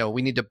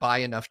to buy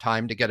enough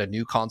time to get a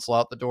new console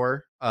out the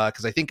door.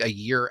 Because I think a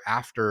year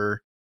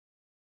after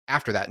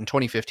that, in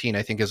 2015,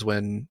 I think is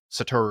when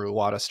Satoru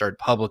Iwata started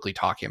publicly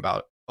talking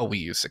about a Wii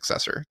U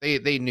successor.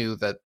 They knew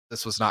that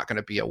this was not going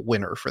to be a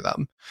winner for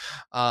them.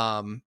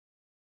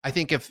 I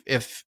think if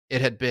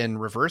it had been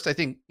reversed, I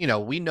think,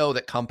 we know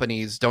that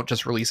companies don't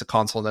just release a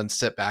console and then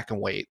sit back and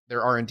wait.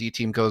 Their R&D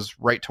team goes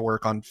right to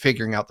work on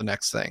figuring out the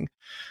next thing.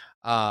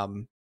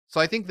 So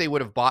I think they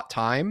would have bought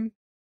time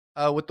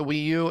with the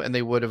Wii U, and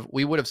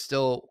we would have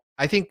still,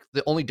 I think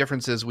the only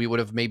difference is we would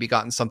have maybe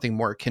gotten something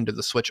more akin to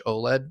the Switch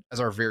OLED as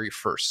our very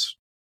first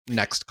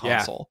next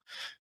console.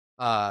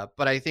 But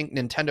I think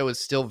Nintendo is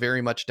still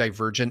very much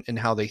divergent in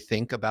how they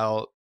think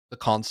about the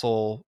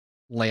console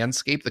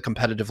landscape, the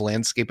competitive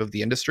landscape of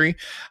the industry,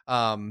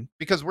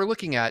 because we're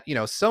looking at,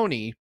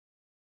 Sony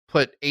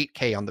put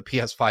 8K on the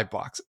PS5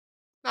 box.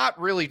 Not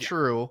really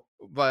true,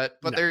 but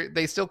no.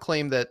 They still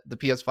claim that the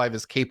PS5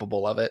 is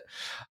capable of it.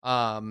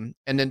 And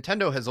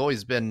Nintendo has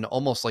always been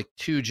almost like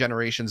 2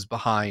 generations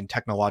behind,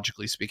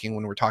 technologically speaking,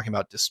 when we're talking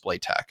about display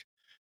tech.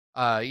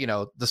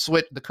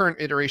 The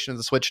current iteration of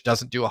the Switch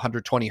doesn't do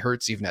 120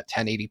 hertz even at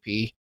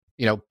 1080p.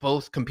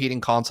 Both competing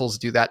consoles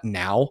do that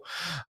now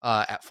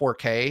at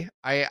 4K.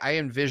 I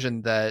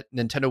envisioned that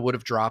Nintendo would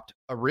have dropped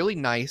a really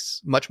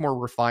nice, much more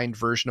refined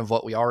version of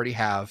what we already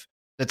have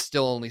that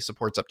still only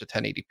supports up to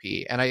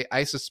 1080p. And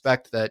I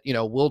suspect that,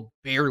 we'll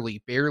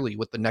barely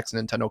with the next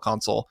Nintendo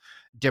console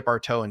dip our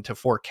toe into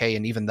 4K.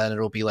 And even then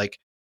it'll be like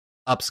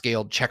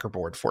upscaled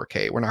checkerboard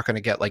 4K. We're not going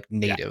to get like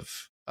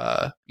native,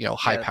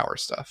 high power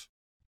stuff.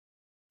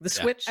 The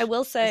Switch, I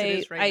will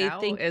say, I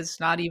think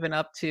is not even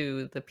up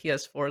to the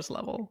PS4's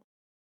level.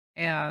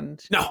 And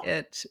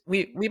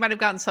we might have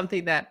gotten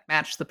something that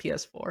matched the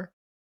PS4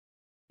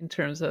 in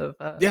terms of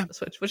the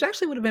Switch, which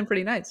actually would have been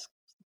pretty nice.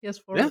 The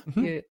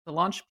PS4, the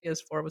launch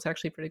PS4 was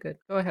actually pretty good.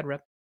 Go ahead,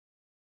 Rep.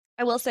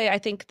 I will say, I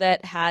think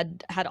that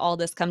had all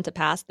this come to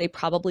pass, they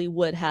probably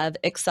would have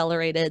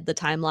accelerated the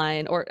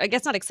timeline, or I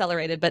guess not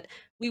accelerated, but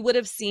we would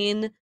have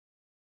seen,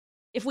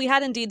 if we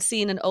had indeed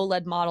seen an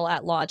OLED model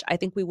at launch, I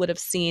think we would have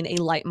seen a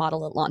light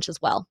model at launch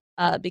as well.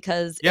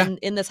 Because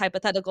in this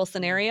hypothetical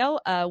scenario,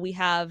 we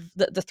have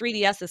the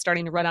 3DS is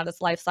starting to run out its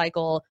life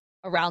cycle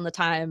around the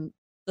time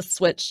the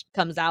Switch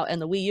comes out,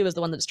 and the Wii U is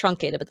the one that's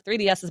truncated, but the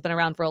 3DS has been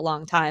around for a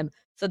long time,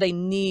 so they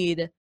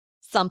need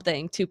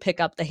something to pick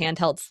up the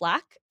handheld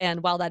slack.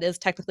 And while that is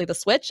technically the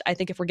Switch, I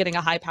think if we're getting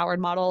a high-powered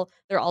model,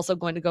 they're also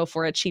going to go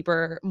for a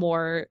cheaper,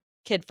 more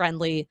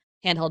kid-friendly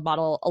handheld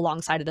model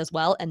alongside it as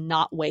well, and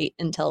not wait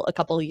until a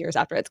couple of years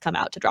after it's come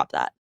out to drop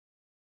that.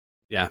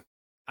 Yeah.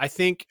 I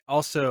think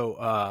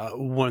also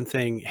one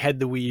thing, had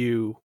the Wii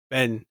U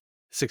been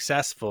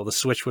successful, the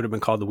Switch would have been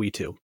called the Wii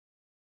 2.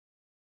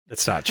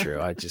 That's not true.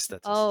 Such a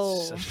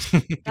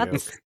joke.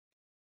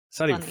 It's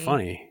not even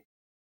funny.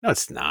 No,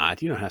 it's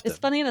not. You don't have to. It's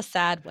funny in a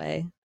sad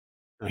way.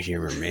 Don't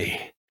humor me.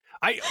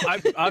 I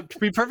to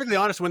be perfectly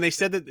honest, when they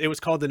said that it was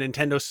called the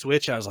Nintendo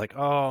Switch, I was like,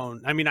 oh,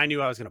 I mean, I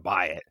knew I was going to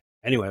buy it.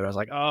 Anyway, I was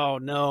like, oh,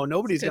 no,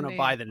 nobody's going to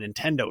buy the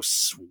Nintendo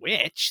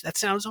Switch. That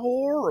sounds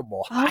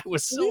horrible. I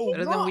was so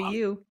better wrong. than Wii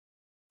U.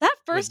 That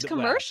first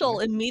commercial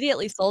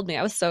immediately sold me.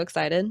 I was so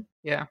excited.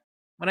 Yeah.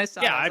 When I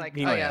saw it, I was like,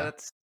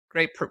 that's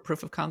great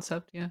proof of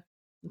concept. Yeah.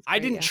 I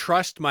didn't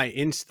trust my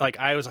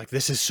I was like,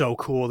 this is so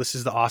cool. This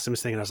is the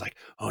awesomest thing. And I was like,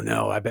 oh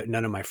no, I bet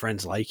none of my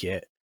friends like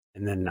it.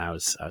 And then I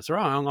was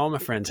wrong. All my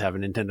friends have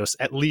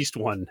at least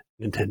one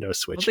Nintendo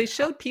Switch. Well, they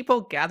showed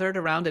people gathered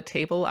around a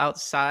table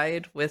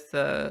outside with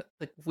the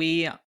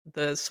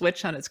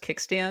Switch on its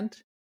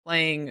kickstand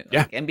playing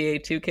like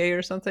NBA 2K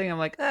or something. I'm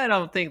like, I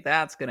don't think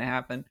that's going to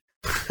happen.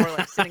 Or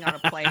like sitting on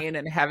a plane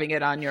and having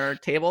it on your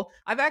table.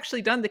 I've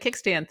actually done the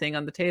kickstand thing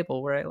on the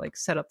table where I like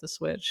set up the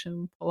Switch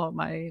and pull out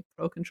my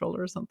Pro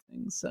Controller or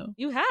something. So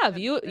you have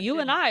you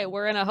and I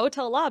were in a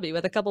hotel lobby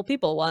with a couple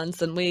people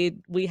once, and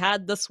we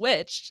had the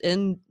Switch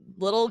in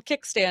little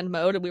kickstand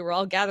mode, and we were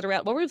all gathered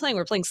around. What were we playing?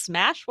 We were playing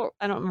Smash.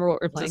 I don't remember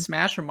what we were playing. Was it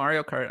Smash or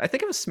Mario Kart? I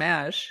think it was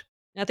Smash.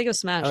 I think it was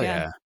Smash. Oh,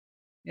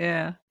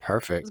 yeah.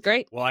 Perfect. It's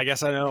great. Well, I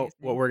guess I know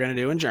what we're going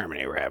to do in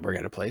Germany, Reb. We're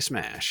going to play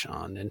Smash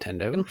on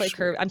Nintendo. We're going to play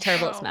Kirby. I'm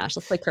terrible at Smash.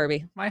 Let's play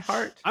Kirby. My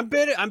heart. I'm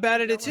bad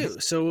at it too,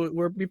 so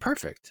we'll be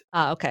perfect.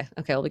 Okay,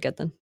 we'll be good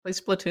then. Play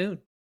Splatoon.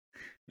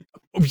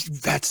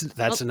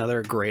 That's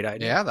another great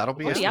idea. Yeah, that'll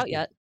be out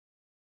yet.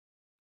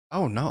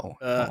 Oh, no.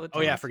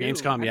 For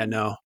Gamescom,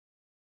 no.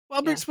 Well,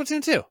 I'll bring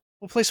Splatoon 2.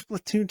 We'll play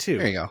Splatoon 2.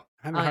 There you go.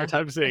 I'm having a hard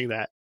time saying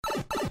that.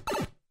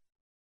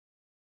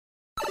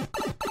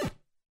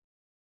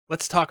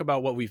 Let's talk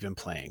about what we've been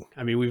playing.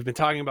 I mean, we've been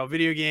talking about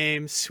video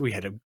games. We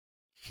had a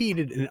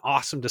heated and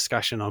awesome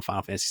discussion on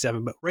Final Fantasy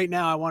VII. But right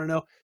now, I want to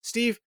know,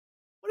 Steve,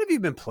 what have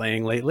you been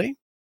playing lately?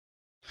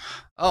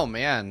 Oh,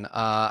 man.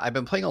 I've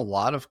been playing a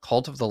lot of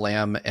Cult of the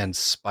Lamb and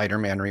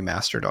Spider-Man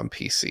Remastered on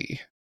PC,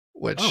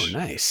 which Oh,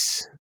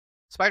 nice.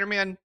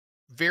 Spider-Man,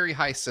 very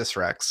high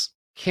sysrex.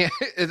 Can't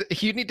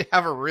you need to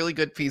have a really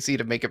good PC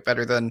to make it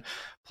better than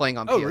playing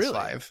on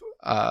PS5.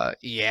 Really?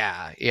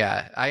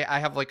 Yeah. I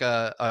have like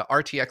a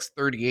RTX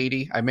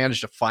 3080. I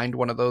managed to find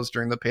one of those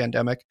during the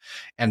pandemic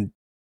and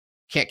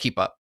can't keep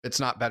up. It's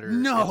not better. It's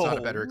not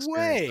a better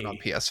experience than on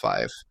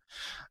PS5.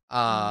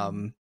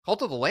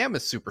 Cult of the Lamb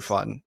is super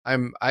fun.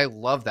 I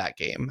love that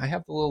game. I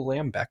have the little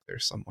lamb back there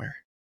somewhere.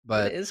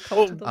 But What is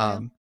Cult of the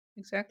Lamb?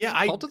 Exactly.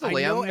 Yeah, Cult of the I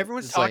Lamb know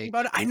everyone's is talking like-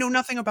 about it. I know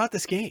nothing about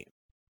this game.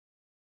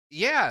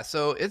 Yeah,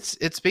 so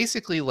it's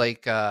basically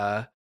like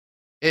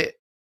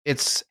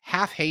it's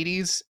half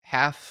Hades,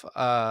 half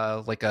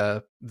like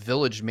a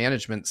village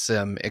management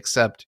sim,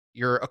 except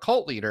you're a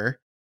cult leader.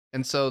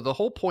 And so the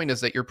whole point is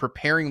that you're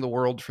preparing the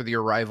world for the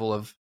arrival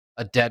of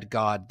a dead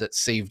god that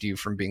saved you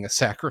from being a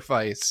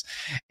sacrifice.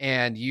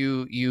 And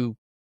you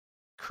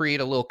create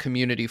a little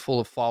community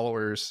full of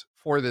followers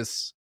for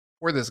this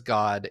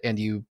god, and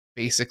you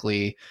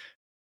basically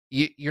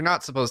you're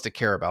not supposed to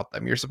care about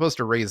them. You're supposed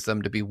to raise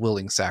them to be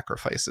willing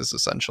sacrifices,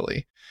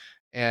 essentially.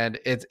 And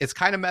it's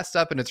kind of messed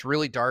up and it's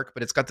really dark,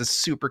 but it's got this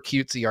super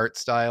cutesy art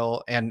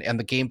style, and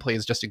the gameplay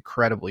is just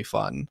incredibly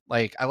fun.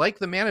 Like, I like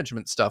the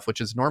management stuff,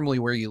 which is normally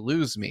where you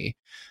lose me.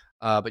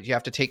 But you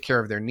have to take care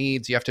of their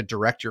needs. You have to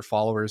direct your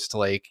followers to,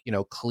 like,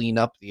 clean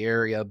up the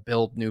area,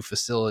 build new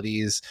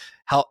facilities.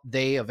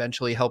 They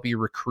eventually help you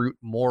recruit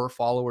more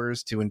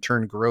followers to in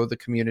turn grow the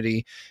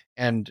community.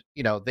 And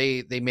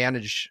they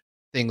manage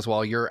things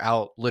while you're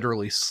out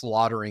literally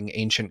slaughtering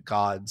ancient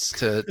gods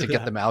to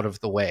get them out of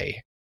the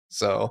way.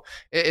 So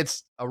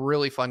it's a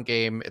really fun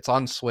game. It's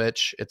on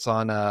Switch. It's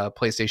on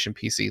PlayStation,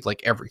 PC,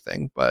 like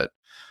everything. But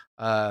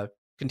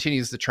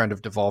continues the trend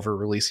of Devolver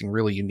releasing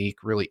really unique,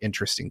 really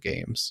interesting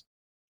games.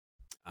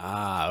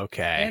 Ah,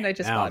 okay. And I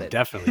just now bought I'm it.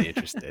 definitely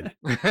interested.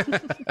 Wow,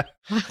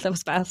 that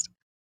was fast.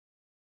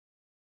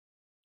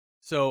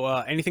 So,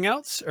 anything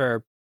else,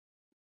 or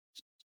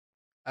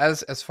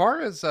As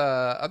far as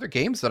other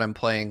games that I'm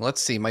playing,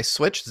 let's see. My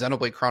Switch,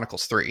 Xenoblade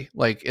Chronicles 3.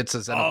 Like, it's a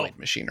Xenoblade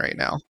machine right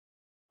now.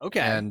 okay?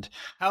 And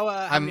how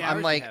I'm many hours do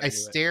you like, have I into it?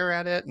 stare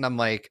at it and I'm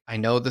like, I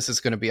know this is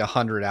going to be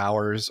 100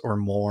 hours or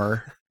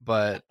more,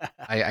 but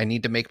I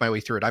need to make my way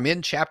through it. I'm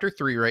in chapter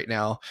 3 right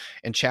now,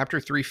 and chapter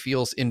 3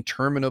 feels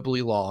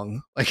interminably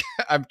long. Like,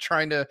 I'm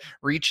trying to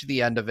reach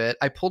the end of it.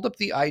 I pulled up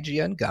the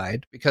IGN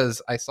guide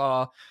because I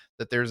saw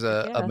that there's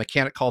a Yeah.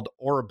 mechanic called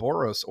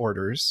Ouroboros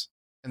orders,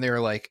 and they were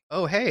like,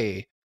 oh,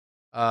 hey,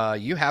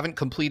 you haven't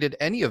completed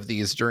any of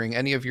these during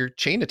any of your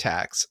chain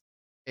attacks.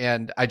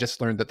 And I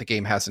just learned that the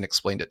game hasn't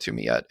explained it to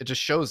me yet. It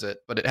just shows it,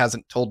 but it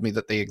hasn't told me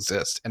that they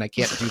exist, and I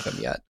can't do them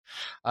yet.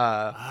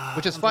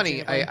 Which is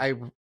funny.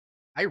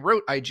 I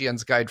wrote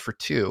IGN's guide for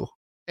 2,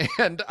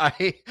 and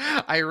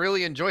I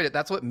really enjoyed it.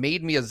 That's what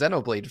made me a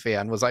Xenoblade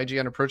fan. Was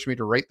IGN approached me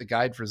to write the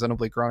guide for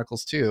Xenoblade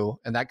Chronicles 2,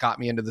 and that got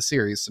me into the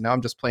series. So now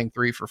I'm just playing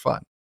 3 for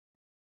fun.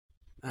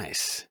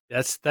 Nice.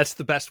 That's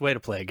the best way to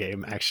play a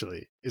game,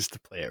 actually, is to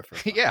play it for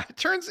fun. Yeah, it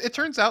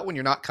turns out when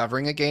you're not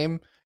covering a game,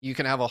 you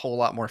can have a whole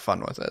lot more fun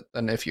with it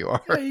than if you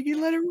are. Yeah,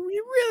 you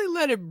really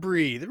let it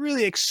breathe,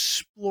 really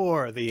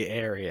explore the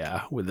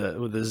area with the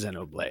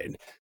Xenoblade.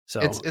 So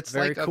It's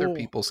very like cool. other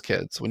people's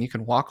kids. When you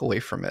can walk away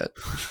from it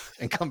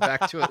and come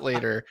back to it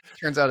later,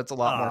 turns out it's a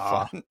lot more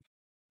Aw. fun.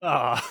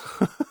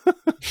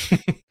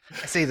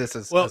 I say this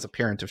as a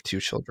parent of 2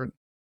 children.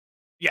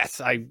 Yes,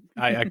 I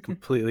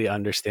completely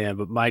understand,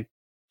 but my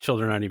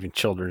children aren't even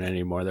children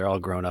anymore. They're all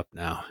grown up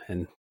now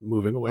and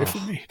moving away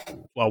from me.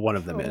 Well, one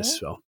of them is.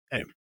 So,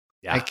 anyway,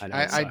 yeah, I know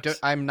it sucks.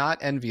 I'm not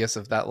envious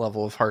of that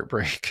level of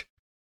heartbreak.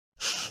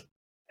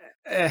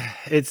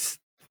 It's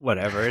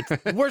whatever. It's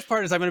the worst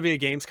part is I'm going to be at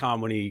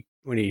Gamescom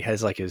when he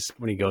has like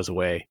when he goes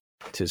away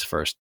to his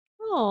first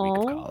week of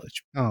Oh,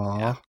 college. Oh,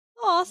 Yeah.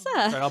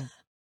 Seth. Right,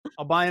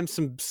 I'll buy him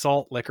some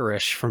salt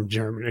licorice from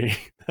Germany.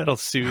 That'll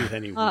soothe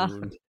any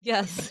wound.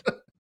 Yes.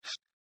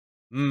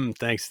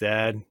 Thanks,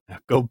 Dad. Now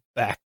go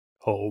back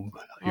home.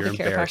 All You're the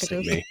care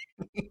embarrassing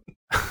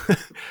packages.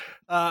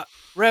 me.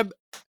 Reb,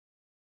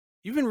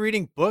 you've been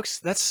reading books.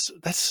 That's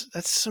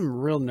some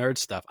real nerd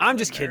stuff. I'm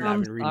just kidding. I've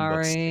I'm been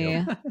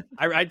reading books.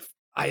 sorry.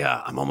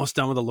 I'm almost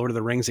done with the Lord of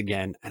the Rings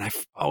again, and I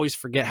always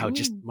forget how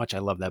just much I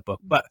love that book.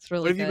 But It's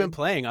really what have you been good.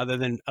 playing other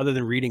than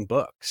reading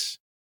books?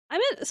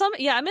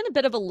 I'm in a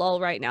bit of a lull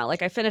right now.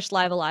 Like, I finished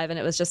Live Alive and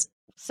it was just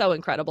so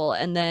incredible.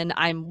 And then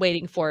I'm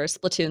waiting for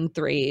Splatoon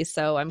 3.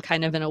 So I'm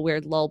kind of in a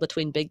weird lull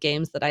between big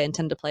games that I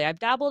intend to play. I've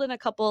dabbled in a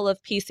couple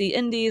of PC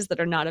indies that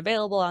are not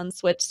available on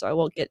Switch, so I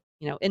won't get,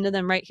 into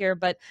them right here.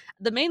 But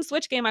the main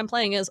Switch game I'm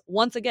playing is,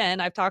 once again,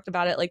 I've talked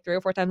about it like 3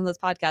 or 4 times on this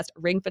podcast,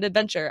 Ring Fit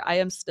Adventure. I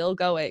am still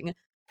going.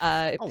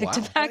 I picked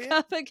it back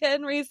up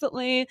again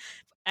recently,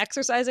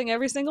 exercising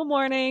every single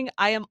morning.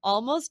 I am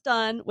almost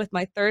done with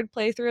my 3rd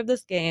playthrough of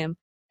this game.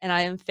 And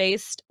I am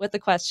faced with the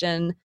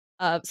question.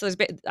 I've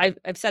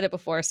said it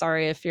before.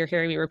 Sorry if you're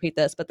hearing me repeat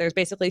this, but there's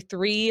basically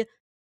 3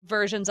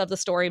 versions of the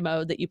story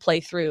mode that you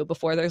play through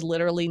before there's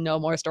literally no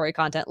more story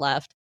content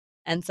left.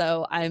 And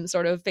so I'm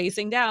sort of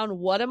facing down.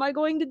 What am I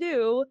going to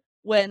do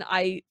when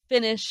I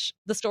finish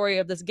the story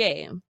of this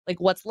game, like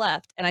what's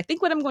left. And I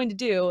think what I'm going to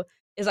do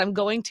is I'm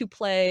going to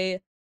play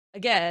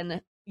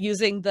again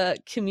using the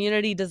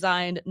community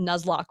designed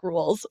Nuzlocke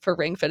rules for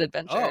Ring Fit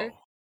Adventure.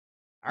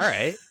 Oh, all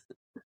right.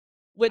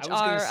 Which I was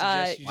gonna are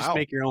suggest you just Wow.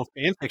 make your own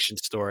fan fiction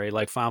story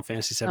like Final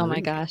Fantasy VII. oh my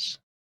Remake. gosh.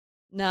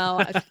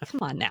 No, come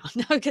on now.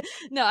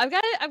 No, I've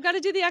got to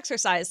do the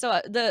exercise.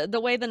 So the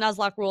way the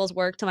Nuzlocke rules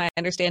work, to my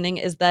understanding,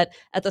 is that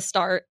at the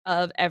start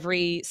of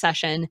every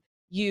session,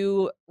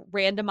 you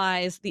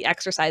randomize the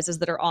exercises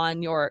that are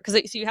on your,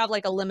 because so you have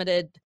like a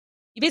limited,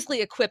 you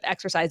basically equip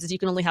exercises. You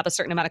can only have a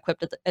certain amount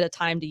equipped at a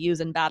time to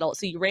use in battle.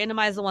 So you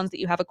randomize the ones that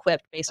you have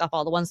equipped based off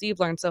all the ones that you've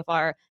learned so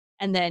far,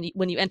 and then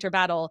when you enter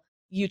battle,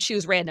 you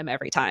choose random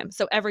every time.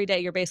 So every day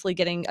you're basically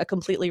getting a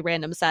completely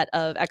random set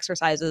of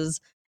exercises,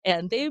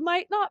 and they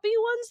might not be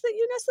ones that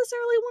you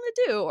necessarily want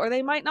to do, or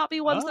they might not be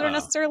ones that are Oh.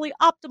 necessarily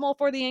optimal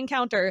for the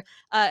encounter.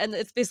 And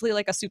it's basically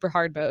like a super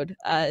hard mode.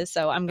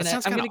 So I'm That gonna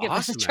sounds I'm kinda gonna give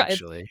awesome, it a try and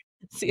actually.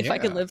 see if I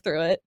can Yeah. live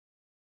through it.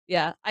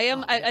 Yeah, I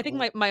am. Oh, yeah, I think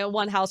cool. my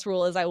one house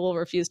rule is I will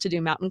refuse to do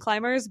mountain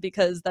climbers,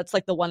 because that's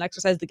like the one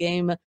exercise the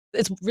game.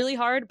 It's really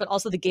hard, but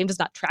also the game does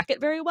not track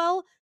it very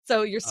well.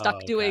 So you're stuck Oh,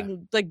 okay.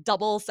 doing like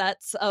double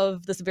sets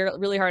of this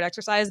really hard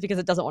exercise because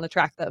it doesn't want to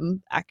track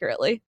them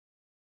accurately.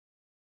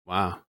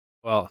 Wow.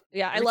 Well,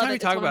 Yeah, I every love time it. we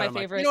It's talk one of about my it, I'm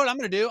like, favorite. you know what I'm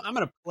gonna do? I'm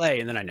gonna play,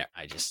 and then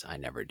I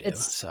never do.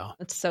 It's So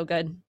it's so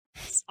good.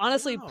 It's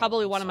honestly No,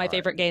 probably I'm one of my sorry.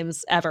 favorite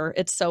games ever.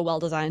 It's so well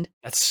designed.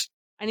 that's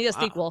I need a Wow.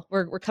 sequel.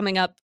 We're coming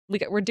up.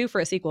 We're due for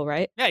a sequel,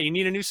 right? yeah. You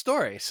need a new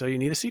story, so you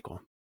need a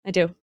sequel, I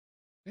do. or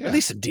Yeah. at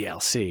least a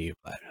DLC.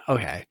 But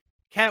okay,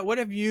 Kat, what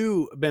have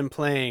you been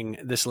playing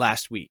this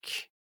last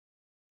week?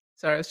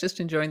 Sorry, I was just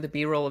enjoying the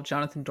B-roll of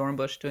Jonathan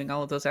Dornbush doing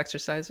all of those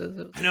exercises.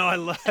 It was- I know I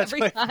love that's Every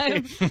my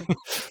time. favorite.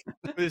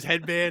 With his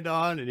headband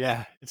on, and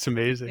yeah, it's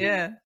amazing.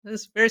 Yeah,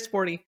 it's very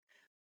sporty.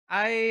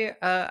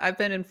 I've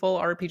been in full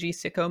RPG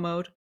sicko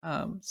mode.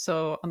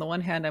 So on the one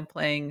hand, I'm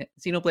playing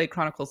Xenoblade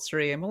Chronicles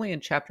 3. I'm only in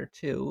chapter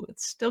 2.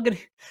 It's still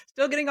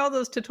getting all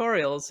those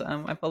tutorials.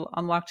 I've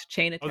unlocked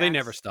chain attacks. Oh, they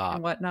never stop.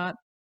 And whatnot.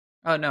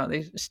 Oh no,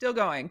 they're still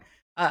going.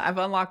 I've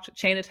unlocked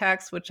chain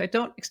attacks, which I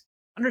don't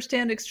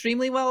understand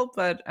extremely well,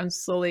 but I'm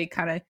slowly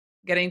kind of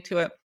getting to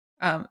it.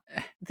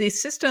 The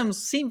systems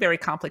seem very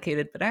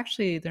complicated, but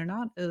actually they're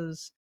not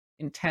as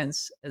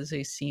intense as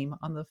they seem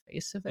on the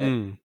face of it.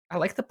 Mm. I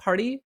like the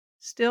party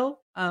still.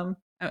 I'm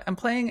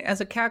playing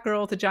as a cat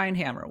girl with a giant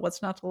hammer.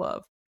 What's not to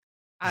love?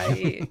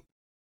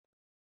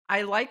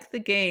 I like the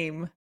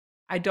game.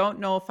 I don't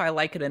know if I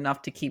like it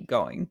enough to keep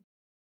going,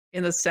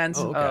 in the sense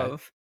Oh, okay.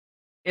 of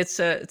it's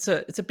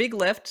a big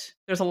lift.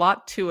 There's a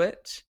lot to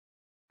it.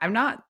 I'm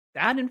not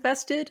that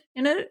invested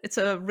in it. It's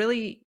a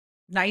really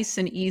nice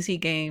and easy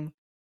game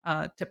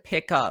to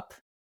pick up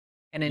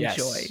and enjoy.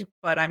 Yes.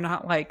 But I'm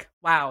not like,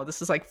 wow,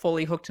 this is like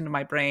fully hooked into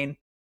my brain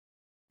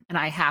and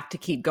I have to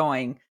keep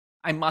going.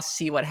 I must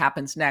see what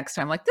happens next.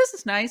 I'm like, this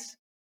is nice.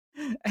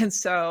 And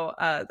so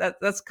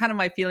that's kind of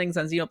my feelings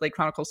on Xenoblade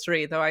Chronicles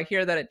 3, though I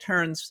hear that it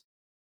turns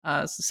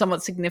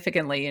somewhat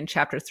significantly in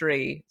chapter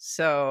 3.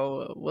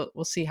 So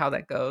we'll see how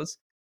that goes.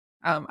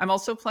 I'm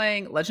also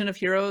playing Legend of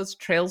Heroes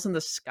Trails in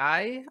the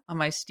Sky on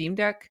my Steam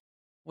Deck,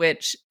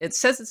 which it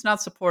says it's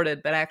not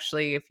supported, but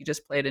actually if you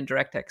just play it in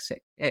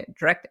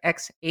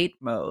DirectX 8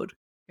 mode,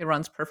 it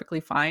runs perfectly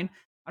fine.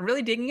 I'm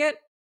really digging it.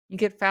 You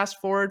get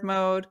fast forward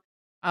mode.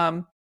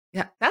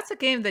 Yeah, that's a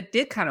game that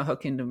did kind of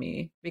hook into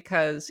me,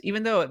 because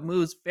even though it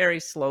moves very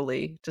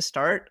slowly to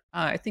start,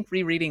 I think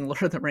rereading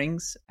Lord of the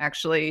Rings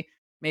actually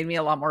made me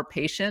a lot more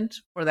patient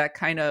for that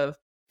kind of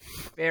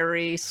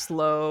very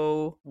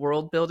slow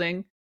world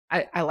building.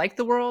 I like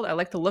the world. I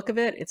like the look of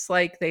it. It's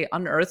like they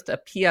unearthed a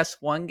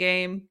PS1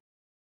 game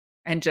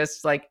and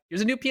just like, here's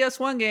a new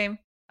PS1 game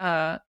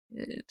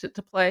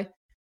to play.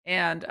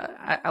 And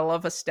I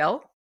love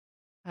Estelle.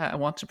 I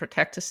want to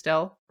protect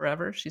Estelle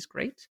forever. She's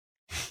great.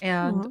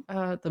 And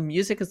the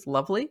music is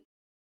lovely.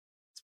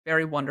 It's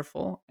very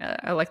wonderful.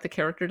 I like the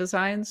character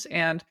designs,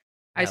 and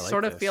I I like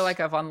sort of feel this. like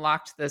I've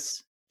unlocked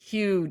this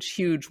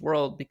huge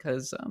world,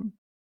 because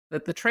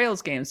the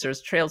Trails games,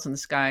 there's Trails in the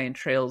Sky and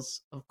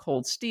Trails of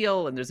Cold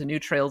Steel, and there's a new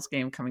Trails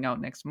game coming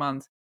out next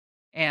month,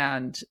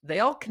 and they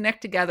all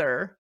connect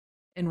together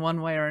in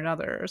one way or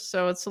another.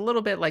 So it's a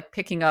little bit like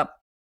picking up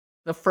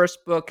the first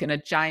book in a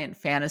giant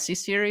fantasy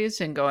series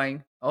and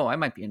going, oh, I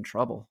might be in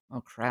trouble. Oh,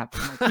 crap.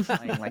 I might be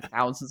playing like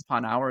thousands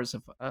upon hours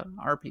of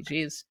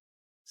RPGs.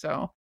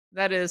 So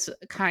that is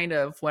kind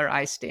of where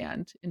I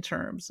stand in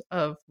terms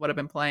of what I've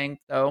been playing.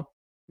 Though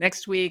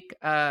next week,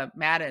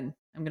 Madden,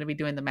 I'm going to be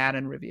doing the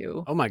Madden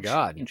review. Oh my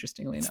God.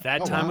 Interestingly It's enough.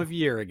 that Oh, time wow. of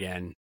year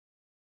again.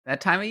 That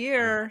time of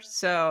year.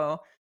 So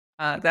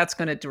that's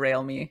going to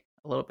derail me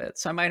a little bit.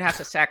 So I might have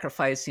to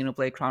sacrifice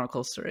Xenoblade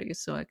Chronicles 3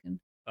 so I can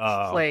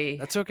Oh, play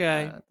that's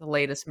okay. the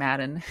latest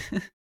Madden.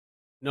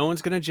 No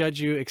one's gonna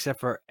judge you except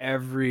for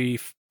every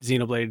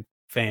Xenoblade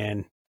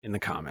fan in the I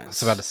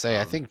comments. was about to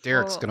say, I think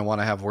Derek's well- going to want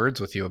to have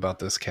words with you about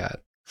this, Cat.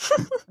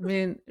 I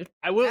mean,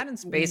 I will.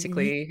 Madden's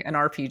basically an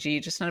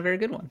RPG, just not a very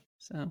good one.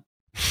 So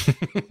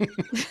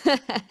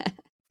That's-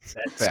 yeah.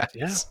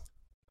 Facts.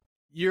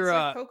 You're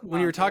like when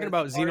you were Pokemon, talking with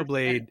about large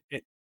Xenoblade,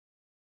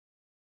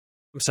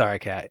 I'm sorry,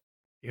 Kat.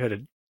 You had a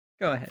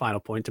Go ahead. final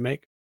point to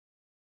make?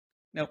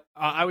 Nope.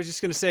 I was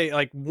just gonna say,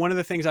 like, one of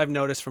the things I've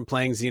noticed from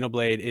playing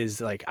Xenoblade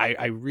is like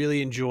I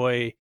really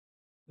enjoy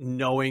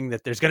knowing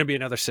that there's gonna be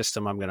another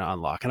system I'm gonna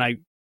unlock, and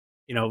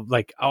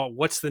like, oh,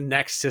 what's the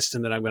next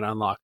system that I'm gonna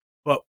unlock?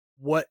 But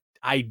what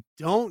I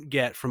don't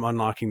get from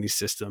unlocking these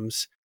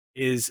systems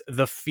is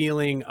the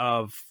feeling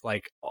of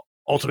like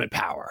ultimate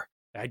power.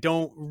 I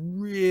don't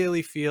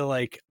really feel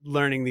like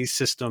learning these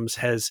systems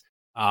has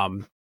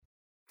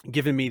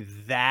given me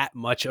that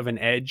much of an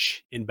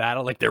edge in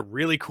battle. Like, they're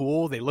really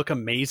cool, they look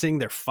amazing,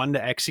 they're fun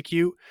to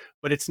execute,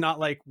 but it's not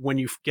like when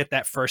you get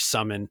that first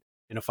summon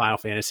in a Final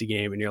Fantasy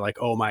game and you're like,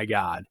 oh my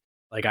god,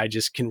 like I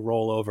just can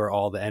roll over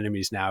all the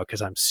enemies now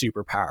because I'm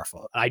super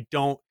powerful.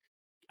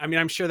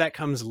 I'm sure that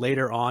comes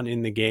later on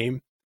in the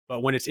game,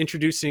 but when it's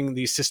introducing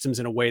these systems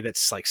in a way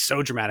that's like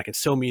so dramatic and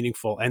so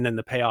meaningful, and then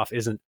the payoff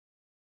isn't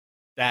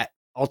that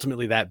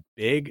ultimately that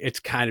big, it's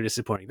kind of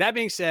disappointing. That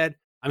being said,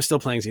 I'm still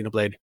playing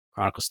Xenoblade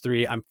Chronicles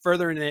 3. I'm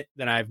further in it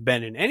than I've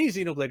been in any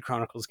Xenoblade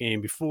Chronicles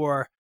game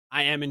before.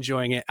 I am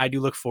enjoying it. I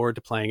do look forward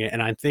to playing it,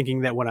 and I'm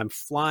thinking that when I'm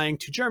flying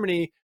to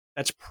Germany,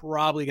 that's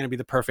probably going to be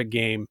the perfect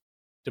game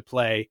to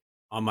play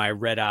on my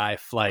red-eye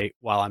flight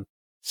while I'm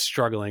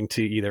struggling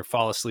to either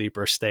fall asleep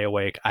or stay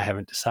awake. I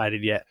haven't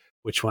decided yet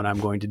which one I'm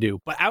going to do.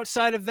 But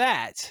outside of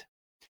that,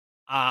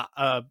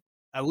 a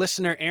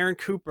listener, Aaron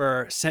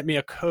Cooper, sent me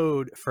a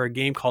code for a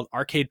game called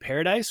Arcade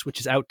Paradise, which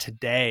is out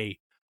today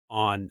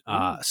on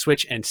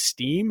Switch and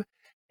Steam.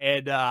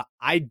 And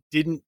I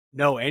didn't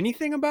know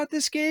anything about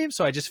this game,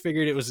 so I just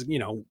figured it was,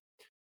 an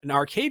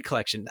arcade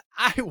collection.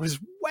 I was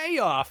way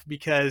off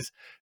because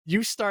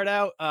you start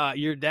out,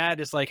 your dad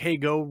is like, hey,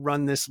 go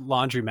run this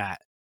laundromat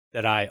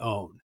that I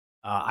own.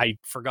 I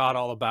forgot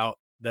all about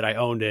that I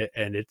owned it.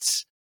 And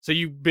it's, so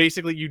you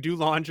do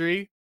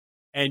laundry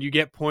and you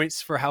get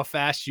points for how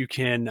fast you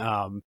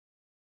can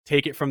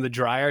take it from the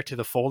dryer to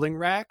the folding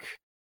rack.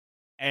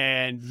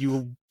 And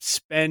you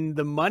spend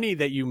the money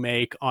that you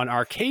make on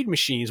arcade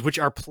machines, which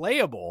are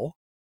playable,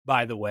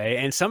 by the way.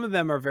 And some of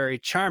them are very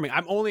charming.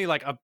 I'm only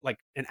like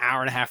an hour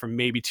and a half or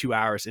maybe 2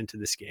 hours into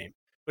this game,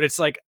 but it's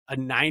like a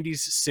 90s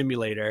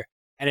simulator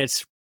and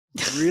it's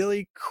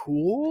really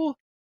cool.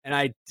 And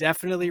I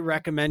definitely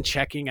recommend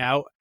checking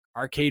out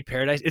Arcade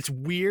Paradise. It's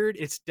weird.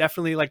 It's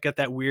definitely like got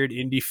that weird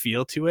indie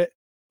feel to it.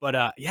 But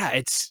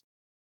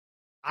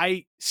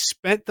I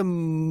spent the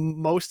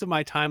most of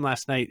my time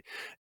last night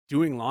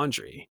doing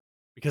laundry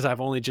because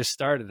I've only just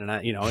started and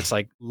it's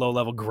like low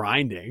level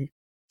grinding.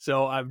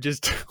 So I'm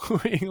just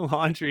doing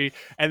laundry,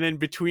 and then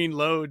between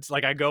loads,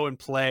 like I go and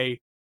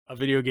play a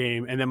video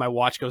game and then my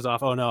watch goes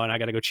off. Oh no. And I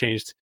got to go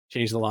change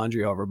the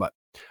laundry over. But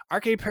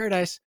Arcade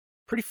Paradise,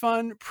 pretty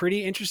fun,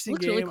 pretty interesting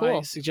Looks game. really cool.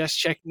 I suggest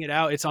checking it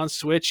out. It's on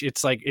Switch.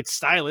 It's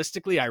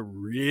stylistically, I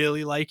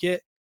really like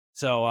it.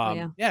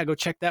 So yeah, go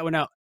check that one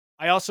out.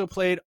 I also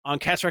played, on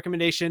Cat's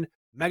recommendation,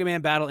 Mega Man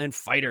Battle and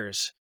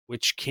Fighters,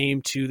 which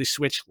came to the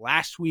Switch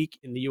last week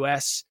in the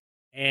US.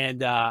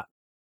 And I'm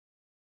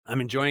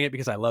enjoying it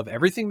because I love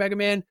everything Mega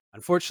Man.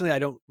 Unfortunately, I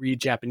don't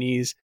read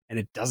Japanese and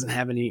it doesn't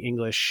have any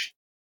English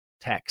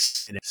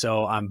text in it.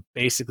 So I'm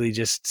basically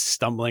just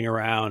stumbling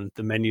around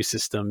the menu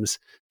systems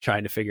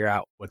trying to figure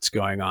out what's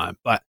going on.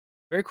 But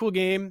very cool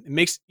game. It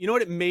makes,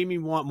 what it made me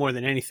want more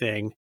than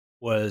anything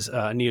was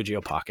a Neo Geo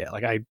Pocket.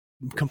 Like, I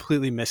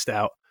completely missed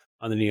out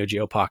on the Neo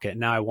Geo Pocket.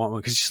 Now I want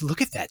one because just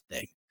look at that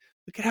thing.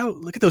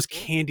 Look at those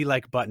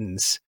candy-like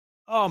buttons.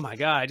 Oh my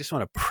god! I just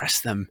want to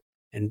press them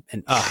and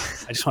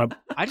I just want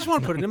to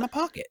put it in my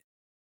pocket.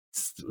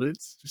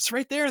 It's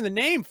right there in the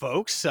name,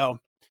 folks. So,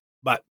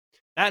 but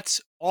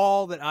that's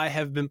all that I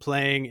have been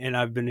playing, and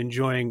I've been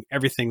enjoying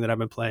everything that I've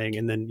been playing.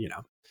 And then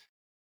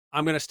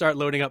I'm gonna start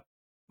loading up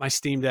my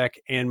Steam Deck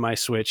and my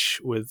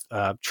Switch with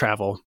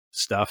travel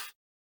stuff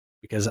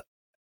because,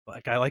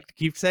 like I like to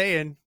keep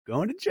saying,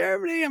 going to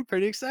Germany. I'm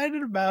pretty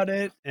excited about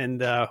it,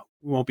 and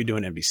we won't be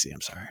doing NBC.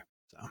 I'm sorry.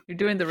 You're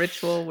doing the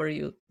ritual where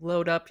you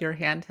load up your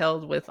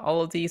handheld with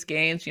all of these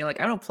games. And you're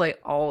like, I don't play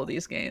all of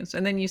these games.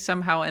 And then you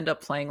somehow end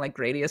up playing like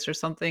Gradius or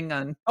something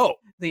on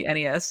the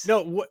NES.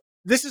 No,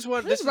 this is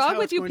What's wrong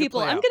with you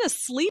people? I'm going to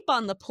sleep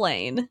on the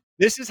plane.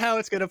 This is how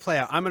it's going to play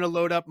out. I'm going to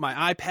load up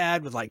my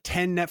iPad with like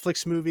 10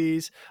 Netflix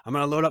movies. I'm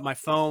going to load up my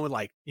phone with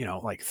like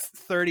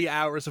 30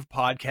 hours of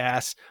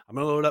podcasts. I'm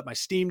going to load up my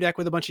Steam Deck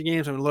with a bunch of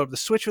games. I'm going to load up the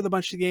Switch with a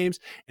bunch of games.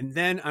 And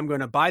then I'm going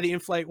to buy the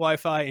in-flight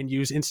Wi-Fi and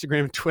use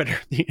Instagram and Twitter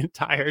the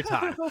entire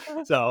time.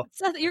 So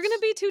Seth, you're going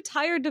to be too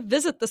tired to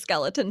visit the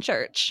skeleton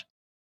church.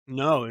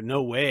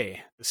 No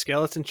way. The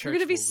skeleton church. You're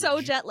going to be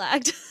so jet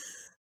lagged.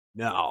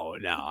 No,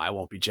 I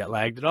won't be jet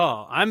lagged at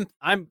all. I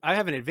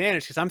have an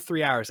advantage because I'm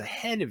 3 hours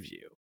ahead of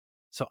you.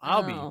 So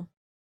I'll be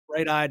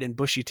bright-eyed and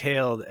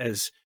bushy-tailed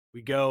as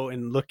we go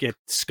and look at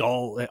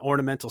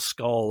ornamental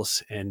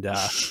skulls and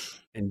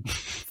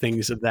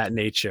things of that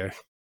nature.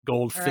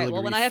 Gold filigree. Right,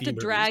 well, when I have to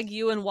drag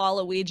you and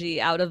Waluigi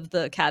out of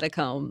the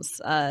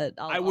catacombs, I'll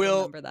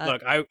remember that.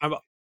 Look,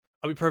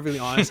 I'll be perfectly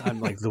honest.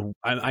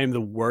 I am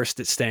the worst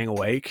at staying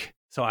awake.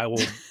 So I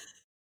will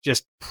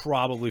just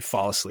probably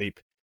fall asleep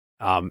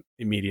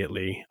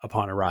immediately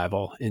upon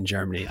arrival in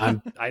Germany. Why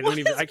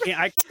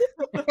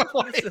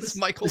is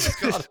Michael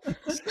Scott?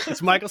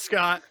 It's Michael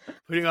Scott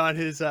putting on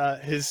his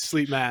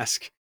sleep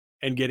mask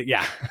and getting, you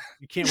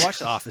can't watch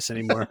The Office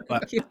anymore.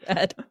 But Thank you,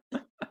 Ed.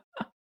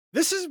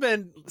 this has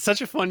been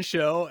such a fun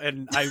show,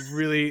 and I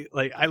really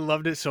I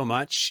loved it so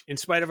much, in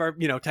spite of our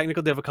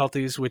technical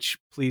difficulties, which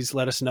please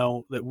let us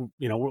know that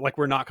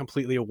we're not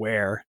completely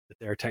aware that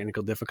there are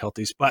technical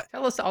difficulties, but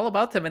Tell us all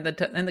about them in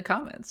the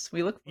comments.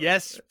 We look forward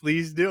yes, to it.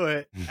 please do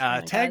it.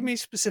 my Tag God. me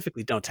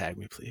specifically. Don't tag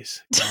me,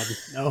 please. God,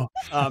 no.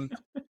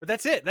 But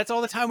that's it. That's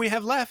all the time we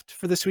have left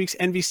for this week's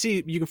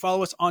NVC. You can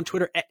follow us on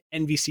Twitter at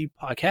NVC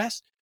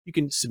Podcast. You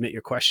can submit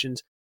your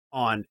questions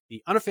on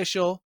the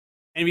unofficial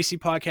NVC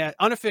Podcast,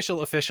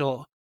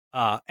 official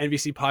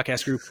NVC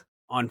Podcast group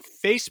on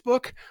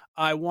Facebook.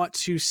 I want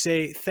to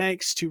say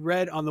thanks to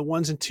Red on the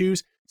ones and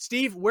twos.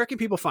 Steve, where can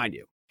people find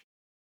you?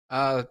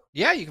 You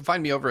can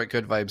find me over at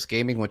Good Vibes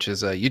Gaming, which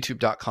is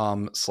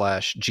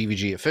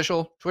youtube.com/GVG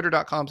official,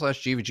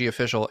 twitter.com/GVG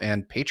official,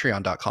 and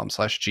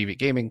patreon.com/GV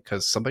Gaming,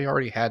 because somebody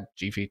already had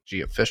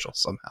GVG official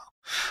somehow.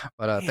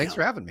 But thanks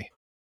for having me.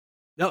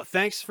 No,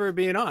 thanks for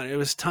being on. It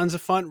was tons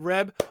of fun.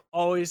 Reb,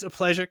 always a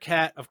pleasure.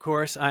 Kat, of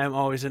course, I am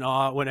always in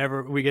awe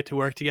whenever we get to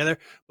work together.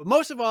 But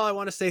most of all, I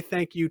want to say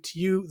thank you to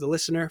you, the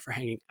listener, for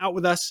hanging out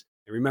with us.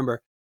 And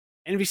remember,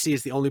 NVC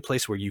is the only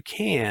place where you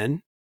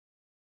can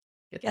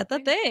Get the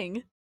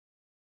thing.